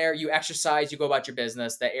stays in there. You exercise, you go about your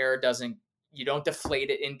business. The air doesn't, you don't deflate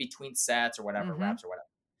it in between sets or whatever, Mm-hmm. reps or whatever.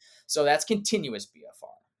 So that's continuous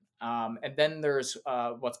BFR. And then there's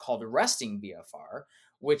what's called resting BFR,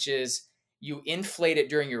 which is you inflate it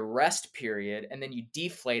during your rest period and then you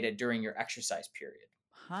deflate it during your exercise period.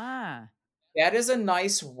 Huh. That is a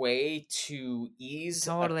nice way to ease a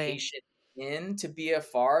Totally. patient into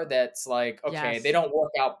BFR that's like, okay, they Yes. don't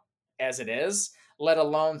work out as it is, let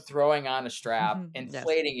alone throwing on a strap, Yes.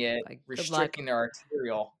 inflating it, Like, good luck. restricting their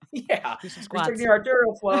arterial. Yeah, Do some restricting squats. their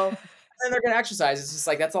arterial flow. And then they're gonna exercise. It's just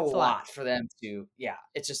like that's a It's a lot. lot for them to, yeah.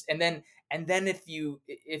 It's just and then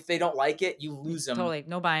if they don't like it, you lose them. Totally.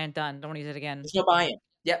 No buy-in. Done. Don't want to use it again. There's no buy-in.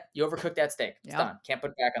 Yep, you overcook that steak. It's Yep. done. Can't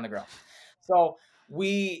put it back on the grill. So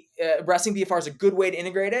resting BFR is a good way to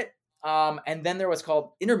integrate it. And then there was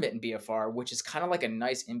called intermittent BFR, which is kind of like a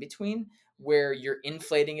nice in between where you're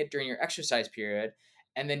inflating it during your exercise period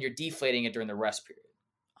and then you're deflating it during the rest period.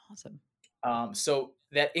 Awesome. So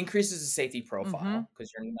that increases the safety Mhm. profile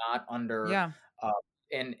because you're not under. Yeah.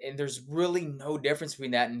 And there's really no difference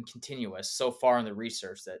between that and continuous so far in the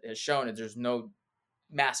research that has shown that there's no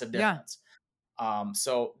massive Yeah. difference.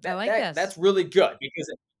 So I like this. that's really good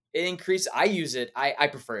because it increases. I use it. I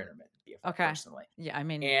prefer intermittent BFR Okay. personally. Yeah. I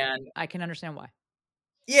mean, And I can understand why.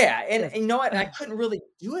 yeah, and Yes. you know what? I couldn't really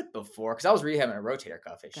do it before because I was rehabbing a rotator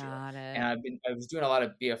cuff issue, Got it. and I was doing a lot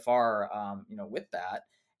of BFR, with that,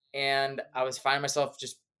 and I was finding myself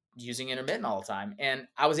just using intermittent all the time, and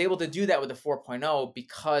I was able to do that with the 4.0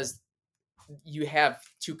 because you have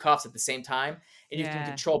two cuffs at the same time, and you can Yeah.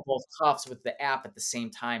 control both cuffs with the app at the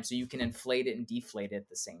same time, so you can inflate it and deflate it at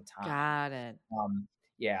the same time. Got it.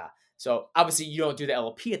 Yeah. So obviously you don't do the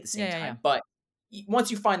LP at the same Yeah, time, yeah. but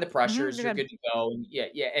once you find the pressures, you're you're good. good to go. And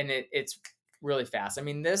yeah, and it's really fast. I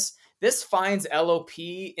mean, this finds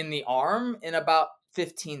LOP in the arm in about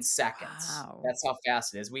 15 seconds. Wow. That's how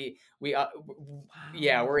fast it is.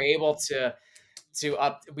 Yeah, Wow. we're able to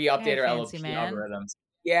update Okay, our fancy LOP man. algorithms.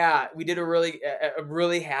 Yeah, we did a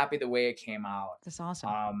really happy the way it came out. That's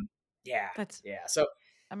awesome. Yeah, That's yeah. So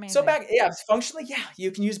amazing. functionally, yeah,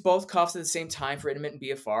 you can use both cuffs at the same time for intermittent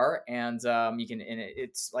BFR, and you can, and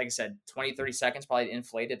it's like I said, 20, 30 seconds probably to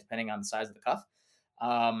inflate it depending on the size of the cuff.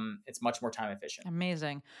 It's much more time efficient.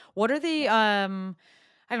 Amazing. What are the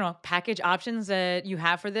I don't know, package options that you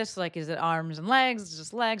have for this? Like, is it arms and legs,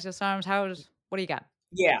 just arms? What do you got?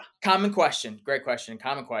 Yeah, common question. Great question.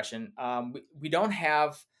 Common question. We don't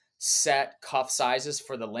have set cuff sizes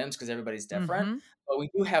for the limbs because everybody's different, Mhm. but we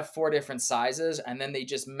do have 4 different sizes, and then they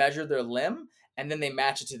just measure their limb, and then they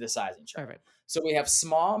match it to the sizing chart. Perfect. So we have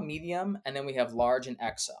small, medium, and then we have large and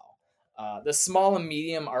XL. The small and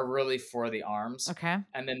medium are really for the arms, Okay.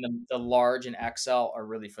 and then the large and XL are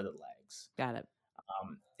really for the legs. Got it.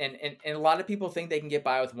 And a lot of people think they can get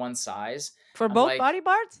by with one size. For I'm both like, body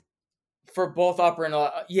parts? for both upper and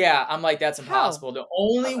yeah, I'm like, that's How? impossible. The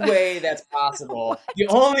only way that's possible, the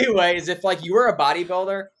only way is if like you were a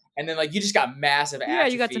bodybuilder and then like you just got massive Yeah,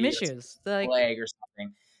 you got some atrophy or issues. Like, leg or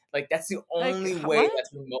something. Like that's the only way what?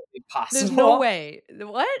 that's remotely possible. There's no way.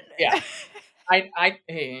 What? Yeah.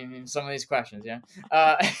 Hey, some of these questions, yeah.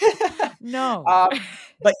 No.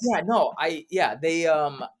 But yeah, no, they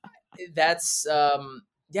that's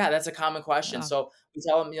that's a common question. Wow. So we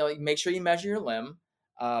tell them, like, make sure you measure your limb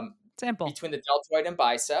Simple. between the deltoid and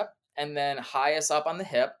bicep, and then highest up on the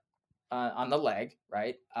hip, on the leg,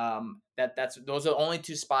 right? Those are the only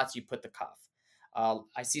 2 spots you put the cuff.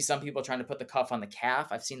 I see some people trying to put the cuff on the calf.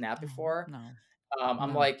 I've seen that before. No.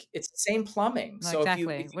 I'm No. like, it's the same plumbing. No, So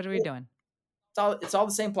exactly. if you what are we doing? it's all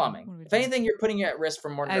the same plumbing. What are we If doing? anything, you're putting you at risk for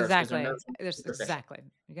more nerves because Exactly. nerves are more superficial. Exactly.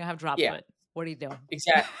 You're gonna have drop Yeah. foot. What are you doing?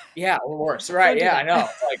 Exactly. Yeah, or worse. Right. Don't do Yeah, I that. know.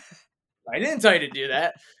 Like, I didn't tell you to do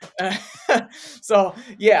that. So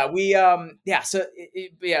yeah, so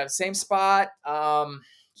same spot. I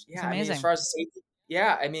mean, amazing. as far as safety,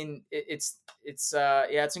 I mean,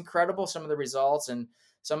 it's incredible. Some of the results and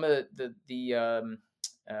some of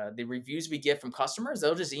the reviews we get from customers,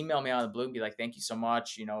 they'll just email me out of the blue and be like, "Thank you so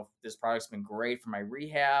much. You know, this product's been great for my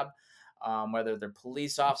rehab." Whether they're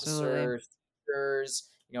police officers, teachers,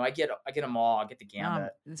 I get them all. I get the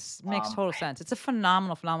gambit. This makes total sense. It's a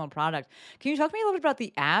phenomenal product. Can you talk to me a little bit about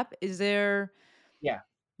the app? Is there Yeah.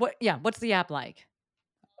 what's the app like?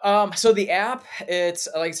 So the app, it's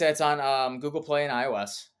like I said, it's on Google Play and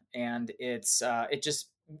iOS, and it's it just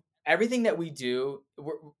everything that we do.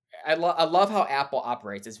 I love how Apple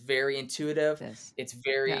operates. It's very intuitive. It's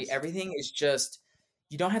very everything is just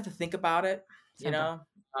you don't have to think about it. Simple.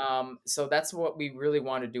 So that's what we really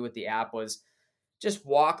wanted to do with the app was just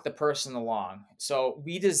walk the person along. So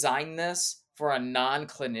we designed this for a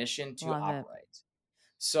non-clinician to Love it. operate.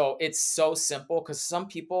 So it's so simple because some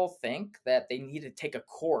people think that they need to take a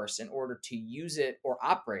course in order to use it or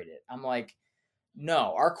operate it. I'm like,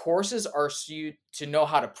 no, our courses are so you to know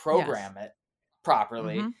how to Yes. program it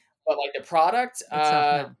properly. Mhm. But like the product,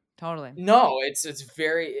 Itself, no. Totally. no, it's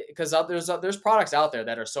very because there's products out there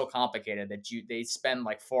that are so complicated that they spend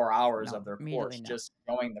like 4 hours No. of their Immediately, course no. just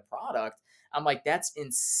knowing the product. I'm like, that's Yeah.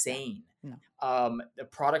 insane. No. The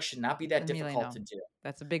product should not be that Immediately, difficult to no. do.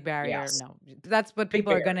 That's a big barrier. Yes, No. That's what big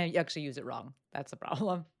people are barrier. gonna actually use it wrong. That's the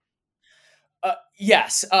problem.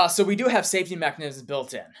 Yes. So we do have safety mechanisms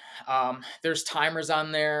built in. There's timers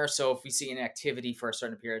on there, so if we see an activity for a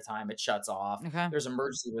certain period of time, it shuts off. Okay. There's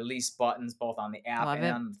emergency release buttons both on the app Love and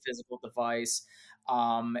it. on the physical device.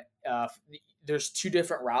 Um, uh, there's two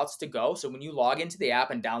different routes to go. So when you log into the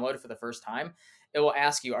app and download it for the first time, it will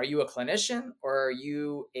ask you, are you a clinician or are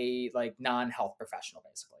you a like non-health professional,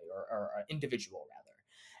 basically, or an individual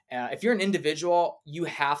rather? If you're an individual, you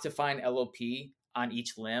have to find LOP on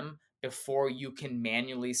each limb before you can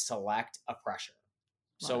manually select a pressure.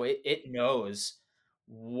 Love So it. it knows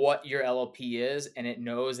what your LOP is, and it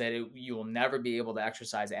knows that you will never be able to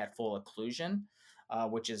exercise at full occlusion,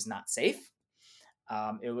 which is not safe.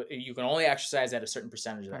 You can only exercise at a certain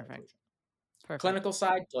percentage of that Perfect. occlusion. Perfect. Clinical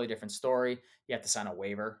side, totally different story. You have to sign a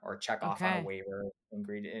waiver or check off on a Okay. waiver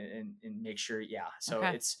and make sure. Yeah. So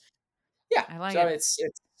Okay. it's yeah. I like So it. it's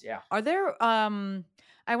yeah. Are there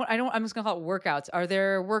I don't I'm just gonna call it workouts. Are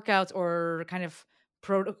there workouts or kind of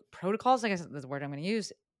protocols, I guess is the word I'm gonna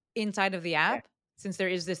use, inside of the app? Since there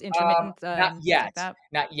is this intermittent Not things like yet. that?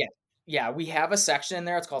 Not yet. Yeah, we have a section in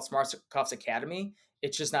there. It's called Smart Cuffs Academy.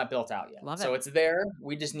 It's just not built out yet. Love So it. it's there.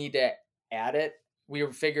 We just need to add it. We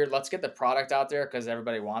figured let's get the product out there because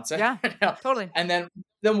everybody wants it. Yeah. Totally. And then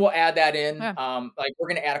we'll add that in. Yeah. Like we're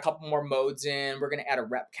gonna add a couple more modes in. We're gonna add a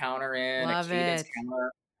rep counter in, a Love cadence it.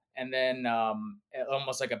 counter, and then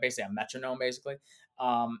almost like basically a metronome, basically.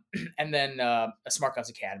 Um, and then a Smart Cuffs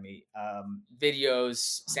Academy videos, Love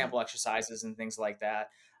it. sample exercises, and things like that.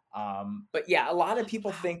 But yeah, a lot of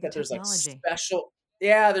people Wow, think the that there's like technology. special,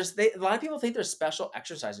 a lot of people think there's special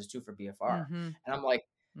exercises too for BFR. Mhm. And I'm like,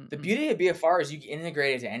 the Mm-mm. beauty of BFR is you can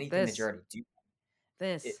integrate it to anything that you This, already do.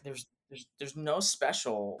 this, There's no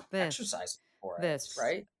special this. exercise for it, This.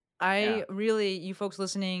 right? Yeah. I really, you folks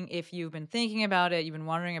listening, if you've been thinking about it, you've been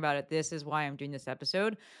wondering about it, this is why I'm doing this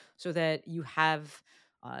episode so that you have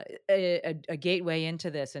a gateway into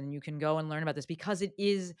this and you can go and learn about this because it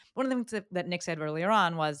is one of the things that Nick said earlier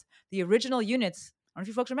on was the original units. I don't know if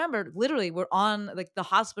you folks remember, literally were on like the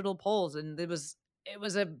hospital poles and it was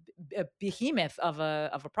a behemoth of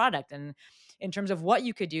a product. And in terms of what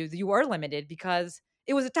you could do, you were limited because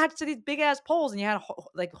it was attached to these big ass poles and you had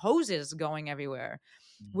like hoses going everywhere.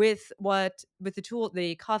 Mhm. With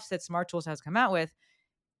the cuffs that Smart Tools has come out with,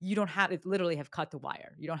 you don't have it literally have cut the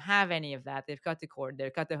wire. You don't have any of that. They've cut the cord,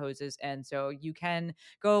 they've cut the hoses. And so you can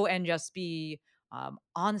go and just be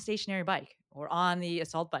on the stationary bike or on the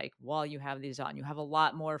assault bike while you have these on. You have a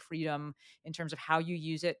lot more freedom in terms of how you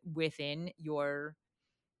use it within your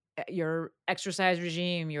exercise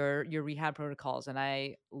regime, your rehab protocols, and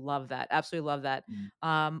I love that. Absolutely love that.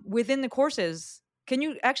 Mhm. Within the courses, can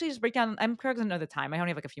you actually just break down? I'm correct another time. I only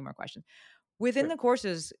have like a few more questions. Within Sure. the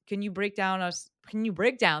courses, can you break down us? Can you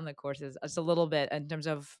break down the courses just a little bit in terms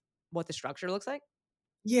of what the structure looks like?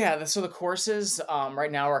 Yeah, so the courses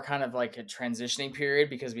right now are kind of like a transitioning period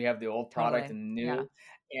because we have the old product Totally. and the Yeah. new,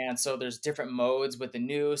 and so there's different modes with the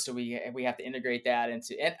new. So we have to integrate that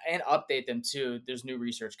into and update them too. There's new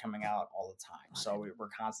research coming out all the time, Love so it. we're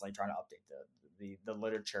constantly trying to update the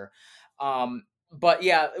literature. But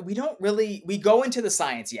yeah, we go into the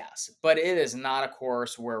science, yes, but it is not a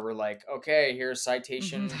course where we're like, okay, here's Mhm.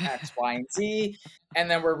 citation X, Y, and Z,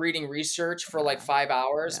 and then we're reading research for like Yeah. 5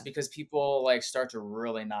 hours Yeah. because people like start to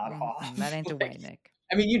really nod That off. ain't the Like, way, Nick.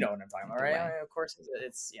 I mean, you know what I'm talking Ain't about, the right? I way. mean, of course,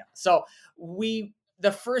 it's yeah. So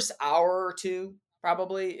the first hour or two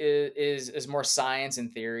probably is more science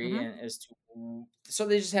and theory Hmm. and as to so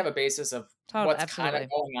they just have a basis of Totally. what's kind of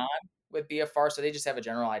Absolutely. going on with BFR, so they just have a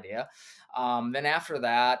general idea. Then after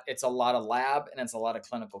that, it's a lot of lab and it's a lot of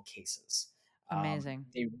clinical cases. Amazing.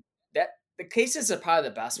 They that the cases are probably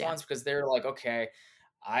the best Yeah. ones because they're like, okay,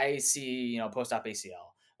 I see, post-op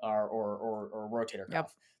ACL or rotator Yep.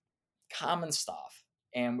 cuff, common stuff.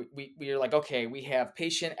 And we are like, okay, we have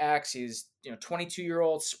patient X. He's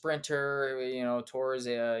 22-year-old sprinter. Tore his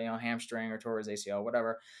hamstring or tore his ACL,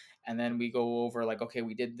 whatever. And then we go over like, okay,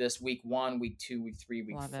 we did this week 1, week 2, week 3,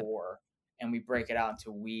 week Love it. 4, and we break it out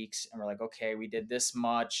into weeks. And we're like, okay, we did this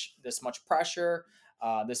much pressure,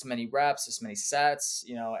 this many reps, this many sets.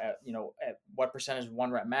 At what percentage of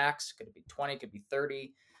 1 rep max? Could it be 20? Could it be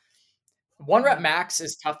 30? 1 rep max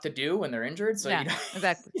is tough to do when they're injured, so, Yeah,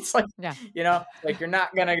 exactly. it's like, Yeah, like, you're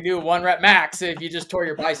not gonna do 1 rep max if you just tore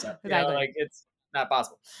your bicep, exactly. like, it's not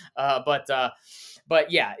possible.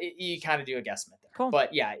 But yeah, you kinda do a guesstimate there. Cool.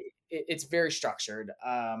 But, yeah, it's very structured,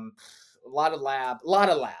 a lot of lab, a lot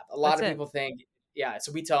of lab. A lot That's of it. people think yeah,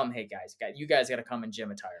 so we tell them, "Hey, guys, you guys gotta come in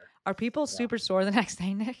gym attire." Are people Yeah. super sore the next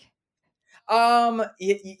day, Nick? Yeah,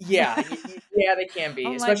 yeah, they can be,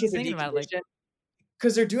 I'm like especially if they're thinking about it, like, deconditioned, because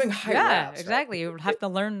 'cause they're doing high yeah, reps, right? exactly. You have to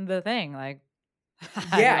learn the thing. Like,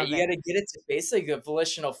 I Yeah, love you it. gotta get it to basically a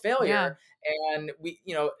volitional Yeah. failure, and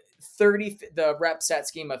 30 the rep set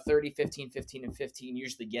scheme of 30, 15, 15, and 15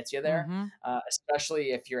 usually gets you there, Mm-hmm.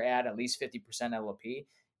 especially if you're at least 50% LOP,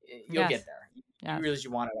 you'll get Yes. there. You Yes. realize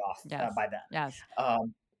you want it off, Yes. by then. Yes.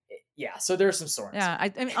 Yeah, so there's some soreness Yeah.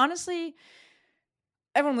 here. I mean, honestly,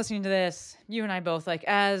 everyone listening to this, you and I both, like,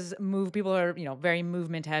 as people are, very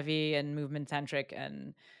movement heavy and movement centric,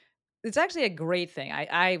 and it's actually a great thing.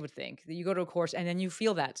 I would think that you go to a course and then you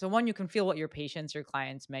feel that. So one, you can feel what your patients, your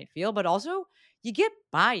clients might feel, but also you get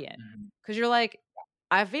buy-in Mhm, because you're like,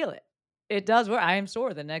 I feel it. It does work. I am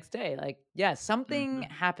sore the next day. Like, yes, something mhm.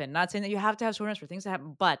 happened. Not saying that you have to have soreness for things to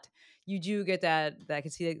happen, but you do get that. I can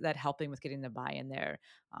see that helping with getting the buy-in there.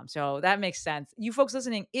 So that makes sense. You folks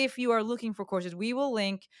listening, if you are looking for courses, we will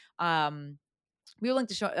link. We will link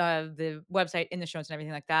the website in the show notes and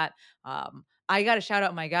everything like that. I got to shout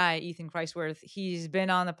out my guy, Ethan Christworth. He's been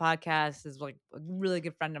on the podcast, is like a really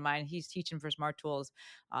good friend of mine. He's teaching for Smart Tools.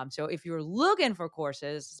 So if you're looking for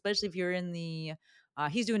courses, especially if you're in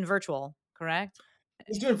he's doing virtual, correct?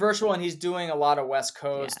 He's doing virtual, and he's doing a lot of West Yeah.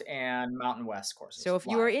 Coast and Mountain West So courses if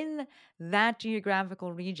you are live. in that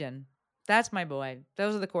geographical region, that's my boy.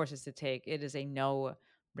 Those are the courses to take. It is a no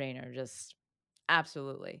brainer. Just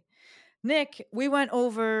absolutely. Nick, we went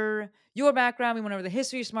over your background. We went over the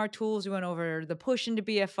history of smart tools. We went over the push into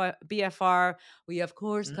BFR. We, of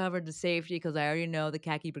course, Mhm. covered the safety because I already know the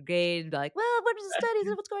khaki brigade. Like, well, what is the studies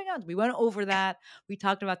and what's going on? We went over that. We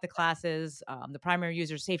talked about the classes, the primary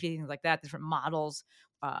user safety, things like that, different models,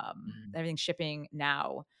 Mhm. everything shipping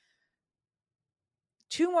now.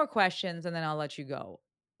 Two more questions and then I'll let you go.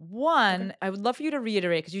 Okay. One, I would love for you to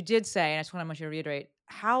reiterate, because you did say, and I just want you to reiterate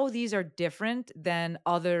how these are different than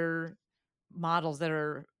other models that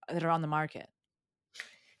are on the market.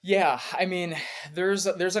 Yeah, I mean, there's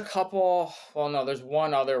a couple. Well, no, there's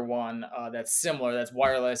one other one that's similar. That's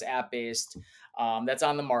wireless, app based. That's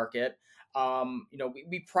on the market.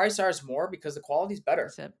 We price ours more because the quality's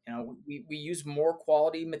better. That's it. We use more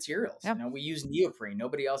quality materials. Yeah. We use neoprene.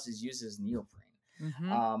 Nobody else uses neoprene.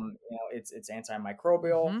 Mm-hmm. It's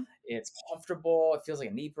antimicrobial. Mm-hmm. It's comfortable. It feels like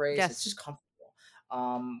a knee brace. It's Yes. just comfortable.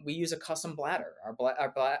 We use a custom bladder.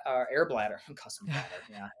 Our air bladder, custom bladder.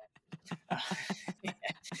 Yeah.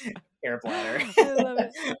 Air bladder. I love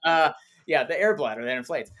it. Yeah, the air bladder that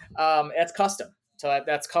inflates. That's custom. So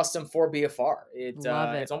that's custom for BFR.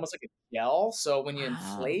 Love it. It's almost like a gel. So when you Wow.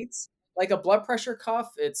 inflate, like a blood pressure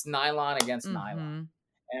cuff, it's nylon against nylon. Mm-hmm.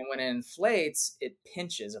 And when it inflates, it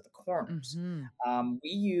pinches at the corners. Mm-hmm. We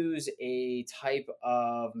use a type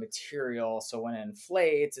of material, so when it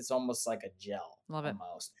inflates, it's almost like a gel, Love it.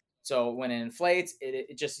 almost. So when it inflates,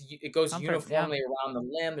 it goes Comfort. Yeah. uniformly around the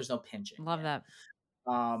limb. There's no pinching. Love that.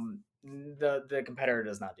 The competitor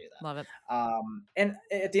does not do Love it. that. And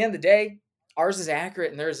at the end of the day, ours is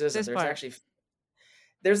accurate and theirs isn't. This part.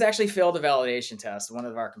 There's actually failed a validation test. One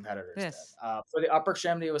of our competitors did. This. For the upper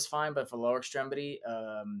extremity, it was fine, but for lower extremity,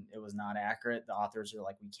 it was not accurate. The authors are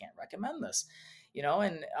like, we can't recommend this, Says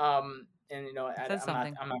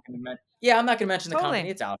something. I'm not going to mention. Yeah, I'm not going to mention the Totally.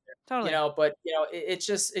 company. It's out there, Totally. But it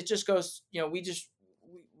just goes.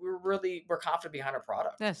 We're confident behind our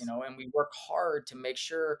product, This. and we work hard to make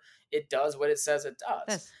sure it does what it says it does.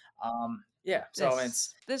 This. Yeah. So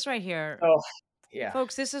this right here. oh yeah.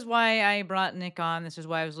 Folks, this is why I brought Nick on. This is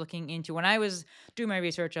why I was looking into when I was doing my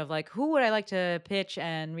research of like who would I like to pitch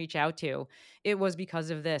and reach out to. It was because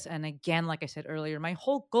of this. And again, like I said earlier, my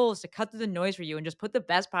whole goal is to cut through the noise for you and just put the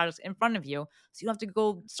best products in front of you so you don't have to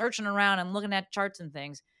go searching around and looking at charts and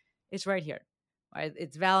things. It's right here. Right?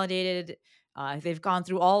 It's validated. They've gone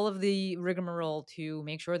through all of the rigmarole to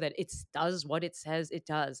make sure that it does what it says it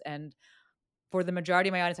does. And for the majority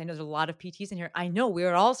of my audience, I know there's a lot of PTs in here. I know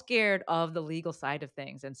we're all scared of the legal side of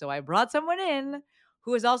things. And so I brought someone in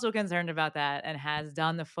who is also concerned about that and has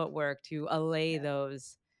done the footwork to allay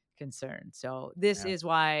those concerns. So this Yeah. is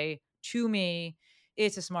why, to me,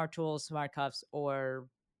 it's a smart tool, smart cuffs, or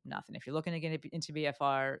nothing. If you're looking to get into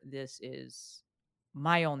BFR, this is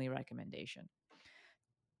my only recommendation.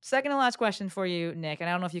 Second and last question for you, Nick, and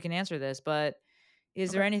I don't know if you can answer this, but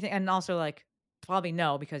is there Okay. anything, and also like, probably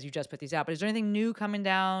know because you just put these out, but is there anything new coming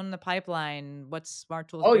down the pipeline? What's Smart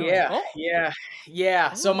Tools Oh doing? yeah,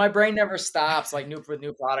 yeah. So Ooh. my brain never stops, like with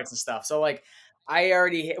new products and stuff. So like we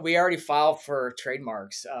already filed for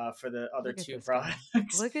trademarks for the other Look at two this guy.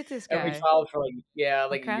 products, Look at this and we guy. filed for like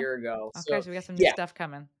a Okay. year ago. Okay, So so we got some new yeah, stuff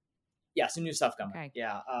coming. yeah, some new stuff coming. Okay.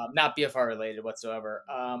 Yeah, not BFR related whatsoever.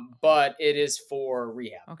 But it is for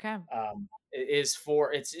rehab. Okay. It is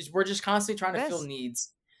for we're just constantly trying to fill This. needs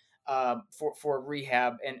for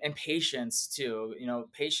rehab and patients too.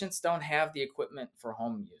 Patients don't have the equipment for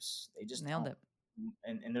home use. They just Nailed don't.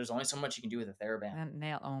 it. And there's only so much you can do with a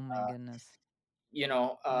TheraBand. Oh my Uh, goodness.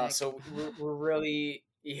 Nick. so we're really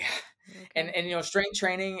yeah. Okay. And strength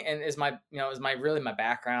training and is my really my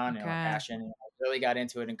background, my Okay. passion. I really got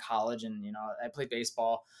into it in college, and I played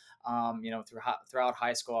baseball, throughout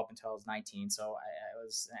high school up until I was 19. So I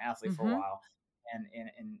was an athlete for a Mm-hmm. while,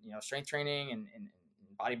 and strength training and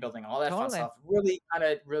bodybuilding, all that fun Totally. stuff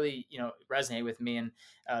really resonate with me, and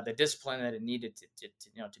the discipline that it needed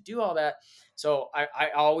to do all that. So I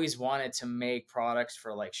always wanted to make products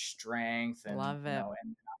for like strength and Love it.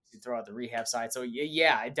 and throw out the rehab side. So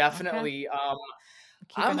yeah, I definitely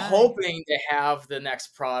Keep I'm an eye. hoping to have the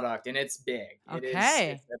next product, and it's big.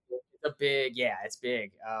 Okay. It's a big, yeah, it's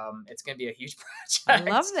big. It's gonna be a huge I project.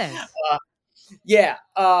 love this. Yeah,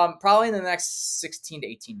 probably in the next 16 to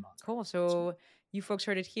 18 months. Cool. So you folks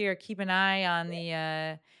heard it here. Keep an eye on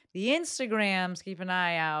the Instagrams. Keep an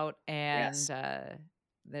eye out, and Yes.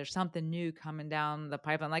 there's something new coming down the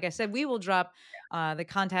pipeline. Like I said, we will drop the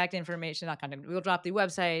contact information. Not contact. We'll drop the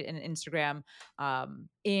website and Instagram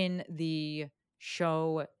in the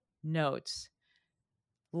show notes.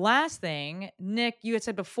 Last thing, Nick, you had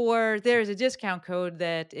said before there's a discount code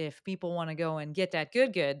that if people want to go and get that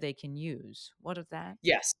good, they can use. What is that?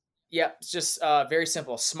 Yes. Yep. It's just very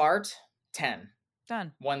simple. Smart 10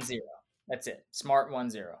 Done. 10. That's it. Smart 10.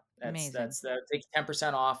 Amazing. That takes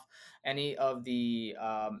 10% off any of the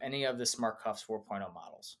Smart Cuffs 4.0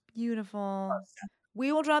 models. Beautiful.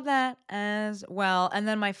 We will drop that as well. And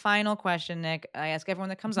then my final question, Nick, I ask everyone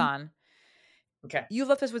that comes on. Okay. You've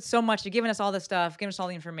left us with so much. You've given us all this stuff, given us all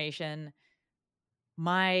the information.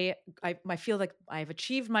 I feel like I've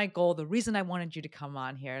achieved my goal. The reason I wanted you to come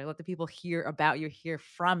on here, let the people hear about you, hear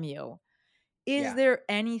from you. Is Yeah. there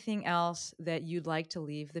anything else that you'd like to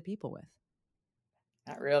leave the people with?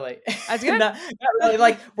 Not really. That's good. Not really.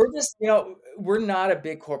 Like we're just, we're not a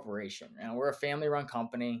big corporation. We're a family-run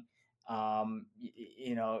company. Sometimes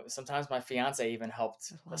my fiance even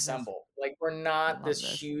helped assemble. Like we're not this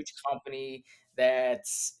huge company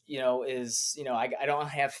that's, I don't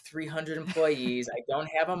have 300 employees. I don't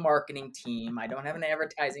have a marketing team. I don't have an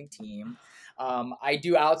advertising team. I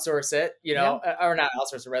do outsource it, or not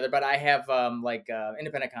outsource it rather, but I have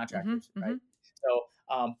independent contractors, right?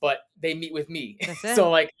 So, but they meet with me. That's it. So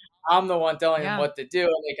like I'm the one telling them what to do,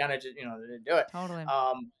 and they kind of just, they do it. Totally.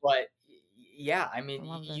 But yeah, I mean,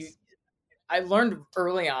 I learned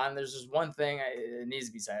early on, there's just one thing it needs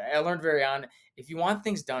to be said. I learned very on, if you want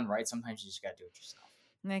things done right, sometimes you just got to do it yourself.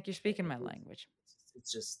 Nick, you're speaking my language.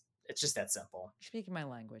 It's just that simple. You're speaking my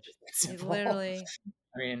language. You literally,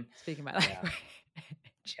 I mean, speaking my language.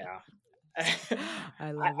 Yeah.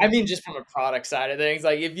 I love it. I mean, just from a product side of things,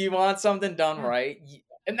 like if you want something done right,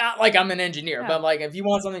 and not like I'm an engineer, but like if you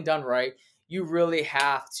want something done right, you really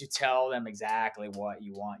have to tell them exactly what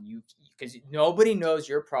you want. Because nobody knows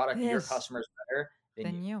your product, your customers better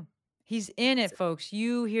than you. He's in it, folks.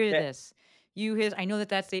 You hear this. I know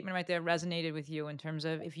that statement right there resonated with you in terms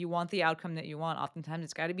of if you want the outcome that you want, oftentimes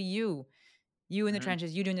it's got to be you in the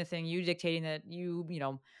trenches, you doing the thing, you dictating that, you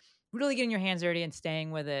really getting your hands dirty and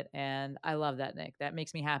staying with it. And I love that, Nick. That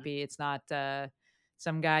makes me happy. It's not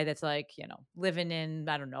some guy that's like, living in,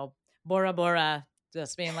 I don't know, Bora Bora,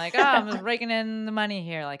 just being like, oh, I'm just raking in the money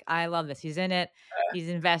here. Like, I love this. He's in it. He's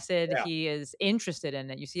invested. He is interested in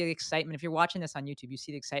it. You see the excitement. If you're watching this on YouTube, you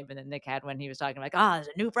see the excitement that Nick had when he was talking like, oh, there's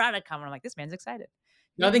a new product coming. I'm like, this man's excited.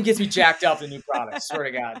 Nothing gets me jacked up than new products. Swear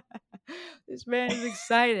to God. This man is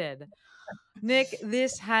excited. Nick,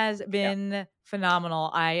 this has been phenomenal.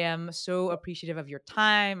 I am so appreciative of your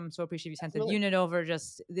time. I'm so appreciative you sent the unit over.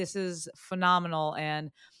 This is phenomenal.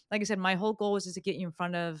 And like I said, my whole goal was just to get you in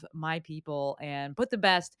front of my people and put the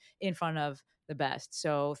best in front of the best.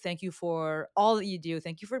 So thank you for all that you do.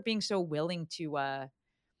 Thank you for being so willing to,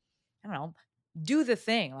 do the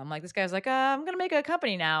thing. I'm like, this guy's like, I'm going to make a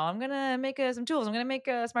company now. I'm going to make some tools. I'm going to make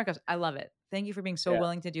smart cups. I love it. Thank you for being so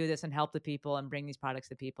willing to do this and help the people and bring these products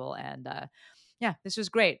to people. And this was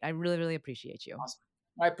great. I really, really appreciate you. Awesome.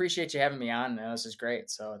 I appreciate you having me on. This is great.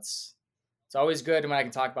 So it's always good when I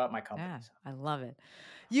can talk about my company. Yeah, I love it.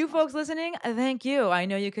 You folks listening, thank you. I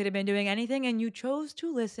know you could have been doing anything and you chose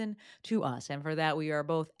to listen to us. And for that, we are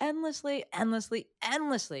both endlessly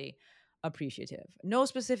appreciative. No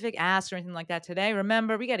specific ask or anything like that today.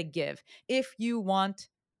 Remember, we got to give. If you want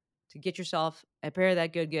to get yourself a pair of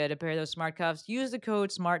that good, a pair of those smart cuffs, use the code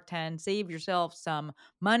SMART10. Save yourself some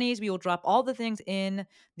monies. We will drop all the things in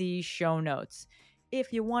the show notes.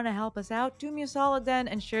 If you want to help us out, do me a solid then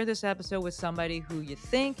and share this episode with somebody who you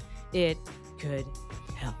think it could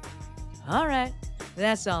help. All right,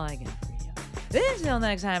 that's all I got for you. Until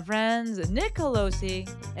next time, friends, Nick Colosi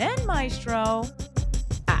and Maestro